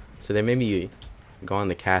do. So they made me go on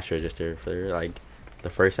the cash register for like the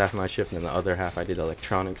first half of my shift, and then the other half I did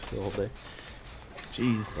electronics the whole day.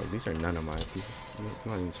 Jeez. Like, these are none of my people. I'm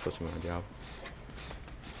not even supposed to be my job.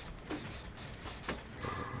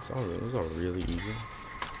 It was all really easy.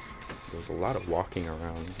 There was a lot of walking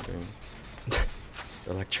around during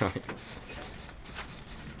electronics.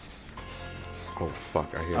 Oh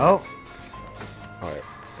fuck! I hear. Oh. That. All right.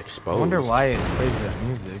 Exposed. I wonder why it plays that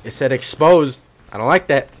music. It said exposed. I don't like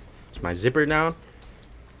that. Is my zipper down?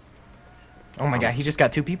 Oh my god, he just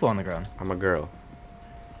got 2 people on the ground. I'm a girl.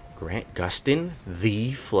 Grant Gustin,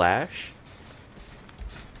 the Flash.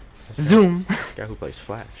 Zoom. That's the guy who plays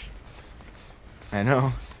Flash. I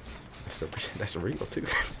know. That's real too.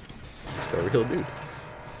 That's the real dude.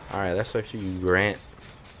 Alright, that's actually Grant.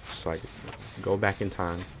 Just like go back in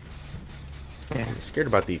time. Yeah. I'm scared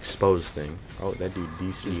about the exposed thing. Oh, that dude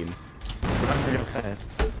DC'd. Run real fast.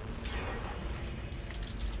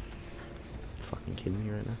 Fucking kidding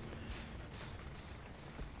me right now?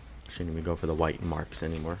 Shouldn't even go for the white marks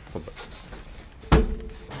anymore. Hold up.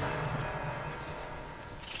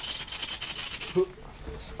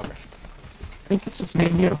 Okay. I think it's just me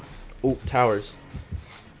and you. Oh, towers.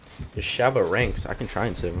 There's Shava ranks. I can try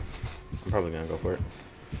and save him. I'm probably gonna go for it.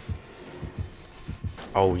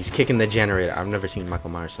 Oh, he's kicking the generator. I've never seen Michael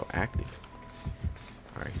Myers so active.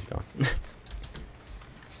 Alright, he's gone. He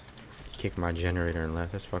kicked my generator and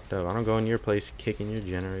left. That's fucked up. I don't go in your place kicking your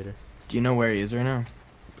generator. Do you know where he is right now?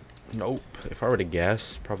 Nope. If I were to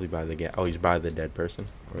guess, probably by the oh, he's by the dead person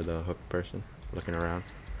or the hooked person looking around.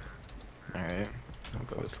 Alright. I'll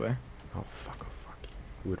go this way. Oh fuck! Oh fuck!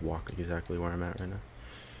 He would walk exactly where I'm at right now.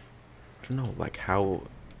 I don't know, like how,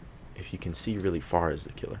 if you can see really far, is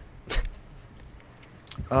the killer.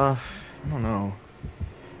 I don't know.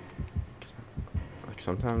 Like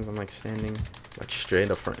sometimes I'm like standing like straight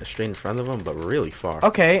in front of him, but really far.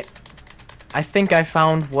 Okay. I think I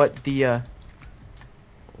found what the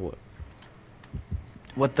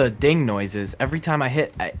what the ding noise is. Every time I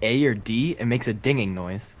hit A or D, it makes a dinging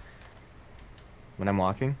noise. When I'm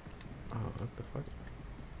walking. Oh, what the fuck?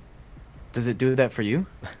 Does it do that for you?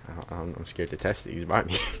 I'm scared to test it. He's by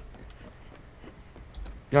me. You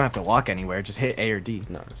don't have to walk anywhere. Just hit A or D.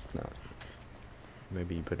 No, it's not.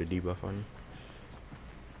 Maybe you put a debuff on you.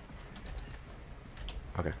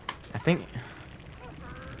 Okay. I think.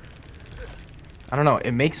 I don't know.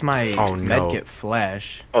 It makes my medkit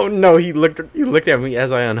flash. Oh no! He looked at me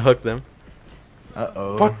as I unhooked them.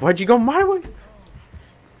 Uh-oh. Fuck! Why'd you go my way?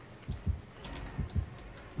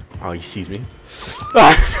 Oh, he sees me.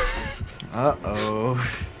 Uh-oh.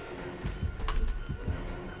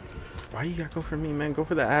 Why do you gotta go for me, man? Go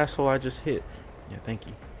for the asshole I just hit. Yeah, thank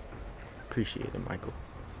you. Appreciate it, Michael.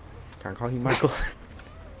 Can I call you Michael?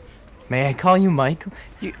 May I call you Michael?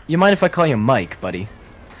 You mind if I call you Mike, buddy?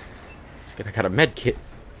 Just I got a med kit.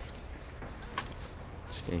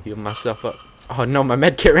 Just gonna heal myself up. Oh no, my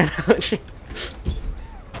med kit ran out. Is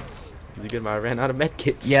it good? I ran out of med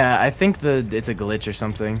kits. Yeah, I think it's a glitch or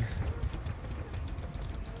something.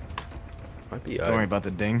 Might be. Don't worry about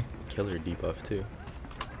the ding. Killer debuff too,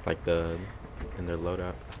 like in their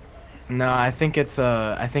loadout. No, I think it's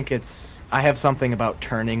I have something about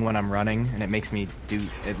turning when I'm running, and it makes me do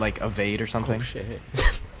it like evade or something. Oh shit.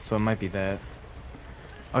 So it might be that.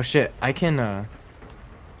 Oh shit, I can. Oh,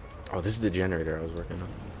 this is the generator I was working on,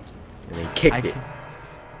 and they kicked it.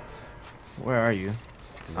 Where are you?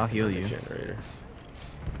 I'll heal you. Generator.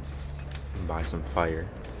 And buy some fire.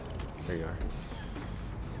 There you are.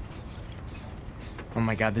 Oh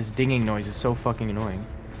my god, this dinging noise is so fucking annoying.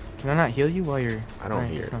 Can I not heal you while you're... I don't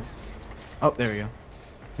hear it. Not... Oh, there we go.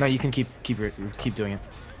 No, you can keep doing it.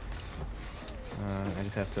 I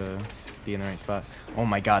just have to be in the right spot. Oh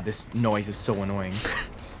my god, this noise is so annoying.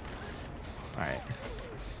 Alright.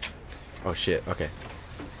 Oh shit, okay.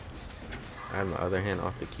 I had my other hand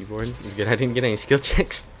off the keyboard. It's good I didn't get any skill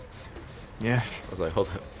checks. Yeah. I was like, hold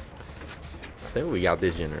up. I think we got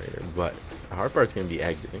this generator, but the hard part's gonna be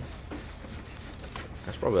exiting.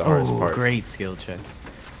 That's probably the hardest part. Oh, great skill check.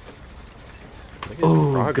 Look at this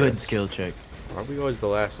Oh, progress. good skill check. Why are we always the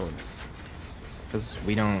last ones? Because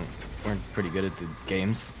we're pretty good at the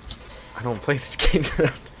games. I don't play this game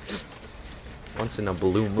once in a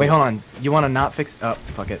blue moon. Wait, hold on. You want to not fix... Oh,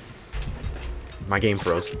 fuck it. My game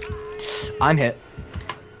froze. I'm hit.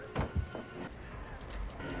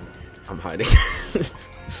 I'm hiding.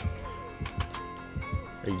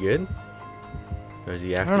 Are you good? Or is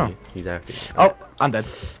he after don't know. you? He's after you. Oh, I'm dead.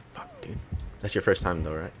 Fuck, dude. That's your first time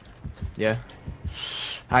though, right? Yeah.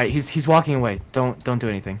 Alright, he's walking away. Don't do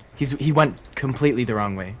anything. He went completely the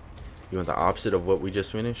wrong way. You want the opposite of what we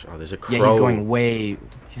just finished? Oh, there's a crow. Yeah,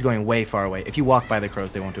 he's going way far away. If you walk by the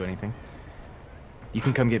crows, they won't do anything. You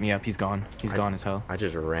can come get me up. He's gone. He's gone as hell. I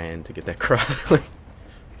just ran to get that crow.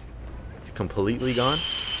 He's completely gone.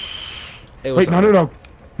 Hey, Wait, no.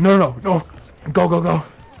 Go.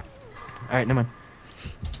 Alright, never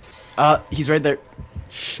mind. He's right there.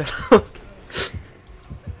 Shut up.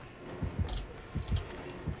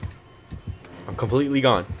 I'm completely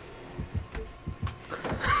gone.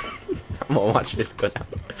 I'm gonna watch this go down.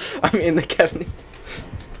 I'm in the cabinet.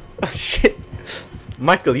 Oh shit.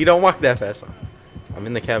 Michael, you don't walk that fast. I'm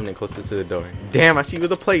in the cabinet closer to the door. Damn, I see you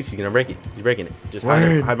with a place. He's gonna break it. He's breaking it. Just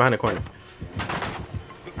hide behind the corner.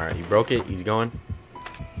 Alright, he broke it. He's going.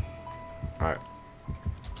 Alright.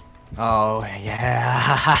 Oh,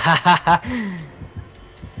 yeah.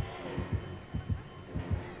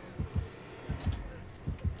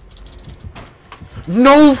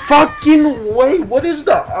 No fucking way! What is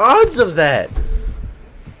the odds of that?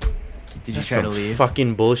 Did you try to leave?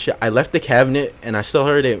 Fucking bullshit. I left the cabinet and I still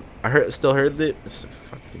heard it. Still heard it.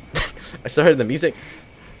 I still heard the music.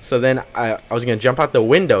 So then I was gonna jump out the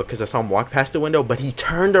window because I saw him walk past the window, but he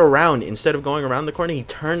turned around instead of going around the corner. He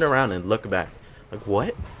turned around and looked back. Like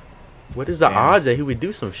what? What is the odds that he would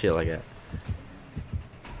do some shit like that?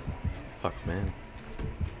 Fuck, man.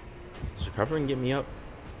 Does recover and get me up?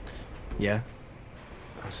 Yeah.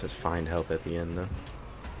 Oh, it says find help at the end though.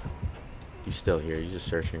 He's still here. He's just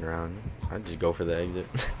searching around. I'd just go for the exit.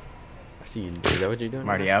 I see you. Is that what you're doing? I'm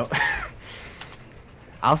already out.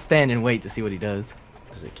 I'll stand and wait to see what he does.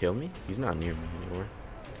 Does it kill me? He's not near me anymore.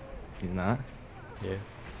 He's not? Yeah.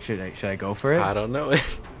 Should I go for it? I don't know.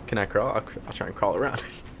 Can I crawl? I'll try and crawl around.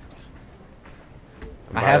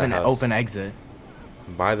 I have an open exit.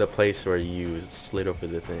 By the place where you slid over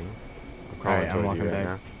the thing. I'm crawling towards you right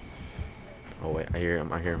now. Oh wait, I hear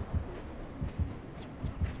him.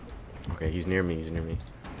 Okay, he's near me. Do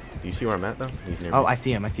you see where I'm at though? He's near me. Oh, I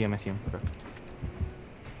see him. Okay.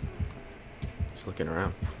 Just looking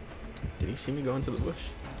around. Did he see me go into the bush?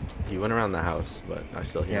 He went around the house, but I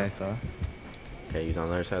still hear him. Yeah, I saw. Okay, he's on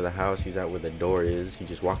the other side of the house. He's out where the door is. He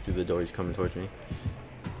just walked through the door. He's coming towards me.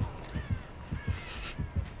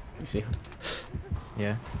 You see him?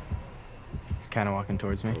 Yeah. He's kind of walking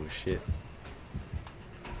towards me. Oh shit.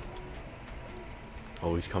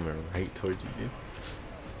 Oh, he's coming right towards you, dude.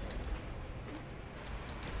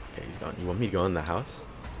 Okay, he's gone. You want me to go in the house?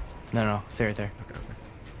 No, stay right there. Okay.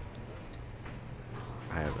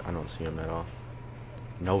 I don't see him at all.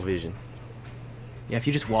 No vision. Yeah, if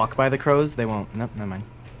you just walk by the crows, they won't. Nope, never mind.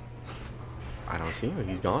 I don't see him.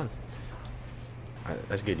 He's gone.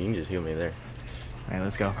 That's good. You can just heal me there. All right,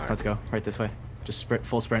 let's go. Right. Let's go. Right this way. Just sprint.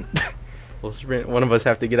 Full sprint. Full sprint. One of us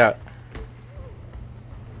have to get out.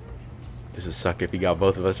 This would suck if he got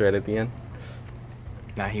both of us right at the end.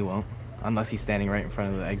 Nah, he won't. Unless he's standing right in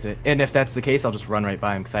front of the exit. And if that's the case, I'll just run right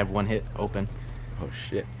by him because I have one hit open. Oh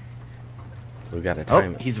shit. We gotta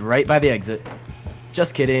time it. He's right by the exit.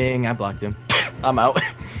 Just kidding. I blocked him. I'm out.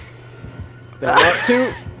 That out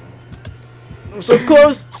too. I'm so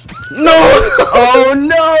close. No! Oh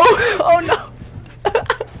no! Oh no!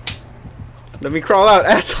 Let me crawl out,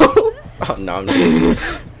 asshole. Oh no, I'm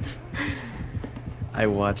not. I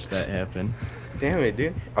watched that happen. Damn it,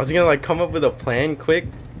 dude. I was gonna like come up with a plan quick,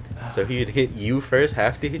 so he would hit you first,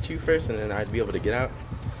 have to hit you first, and then I'd be able to get out.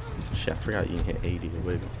 Shit, I forgot you can hit 80 to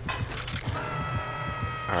wiggle.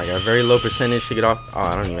 Alright, got a very low percentage to get off. Oh,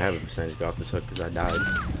 I don't even have a percentage to get off this hook because I died.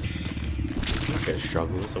 I'm not gonna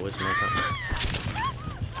struggle, so it's my time.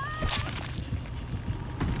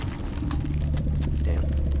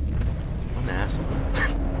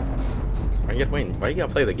 gotta wait? Why you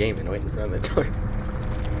gotta play the game and wait in front of the door?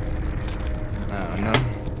 I don't know.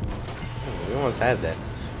 We almost had that.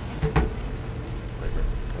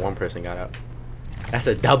 One person got out. That's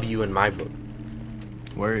a W in my book.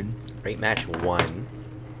 Word. Rate match 1.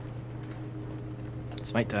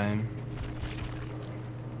 Smite time.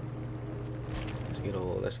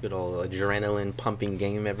 Let's get all adrenaline pumping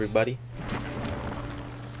game, everybody.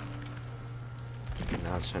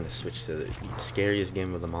 Now it's trying to switch to the scariest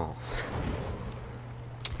game of them all.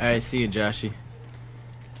 Alright, see you, Joshy.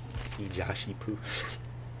 See Joshy poo.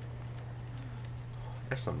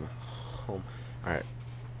 That's some home. Alright.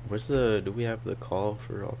 Where's the... Do we have the call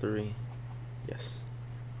for all 3? Yes.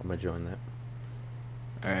 I'm gonna join that.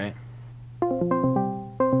 Alright.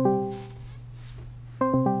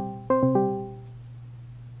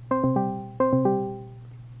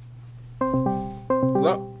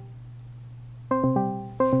 Hello?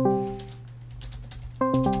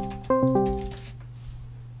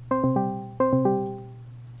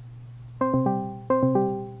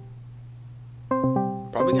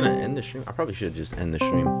 Probably gonna end the stream. I probably should just end the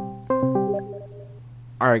stream.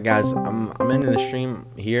 Alright guys, I'm ending the stream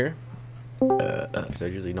here. Because I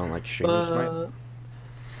usually don't like streaming Smite.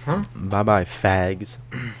 Huh? Bye bye fags.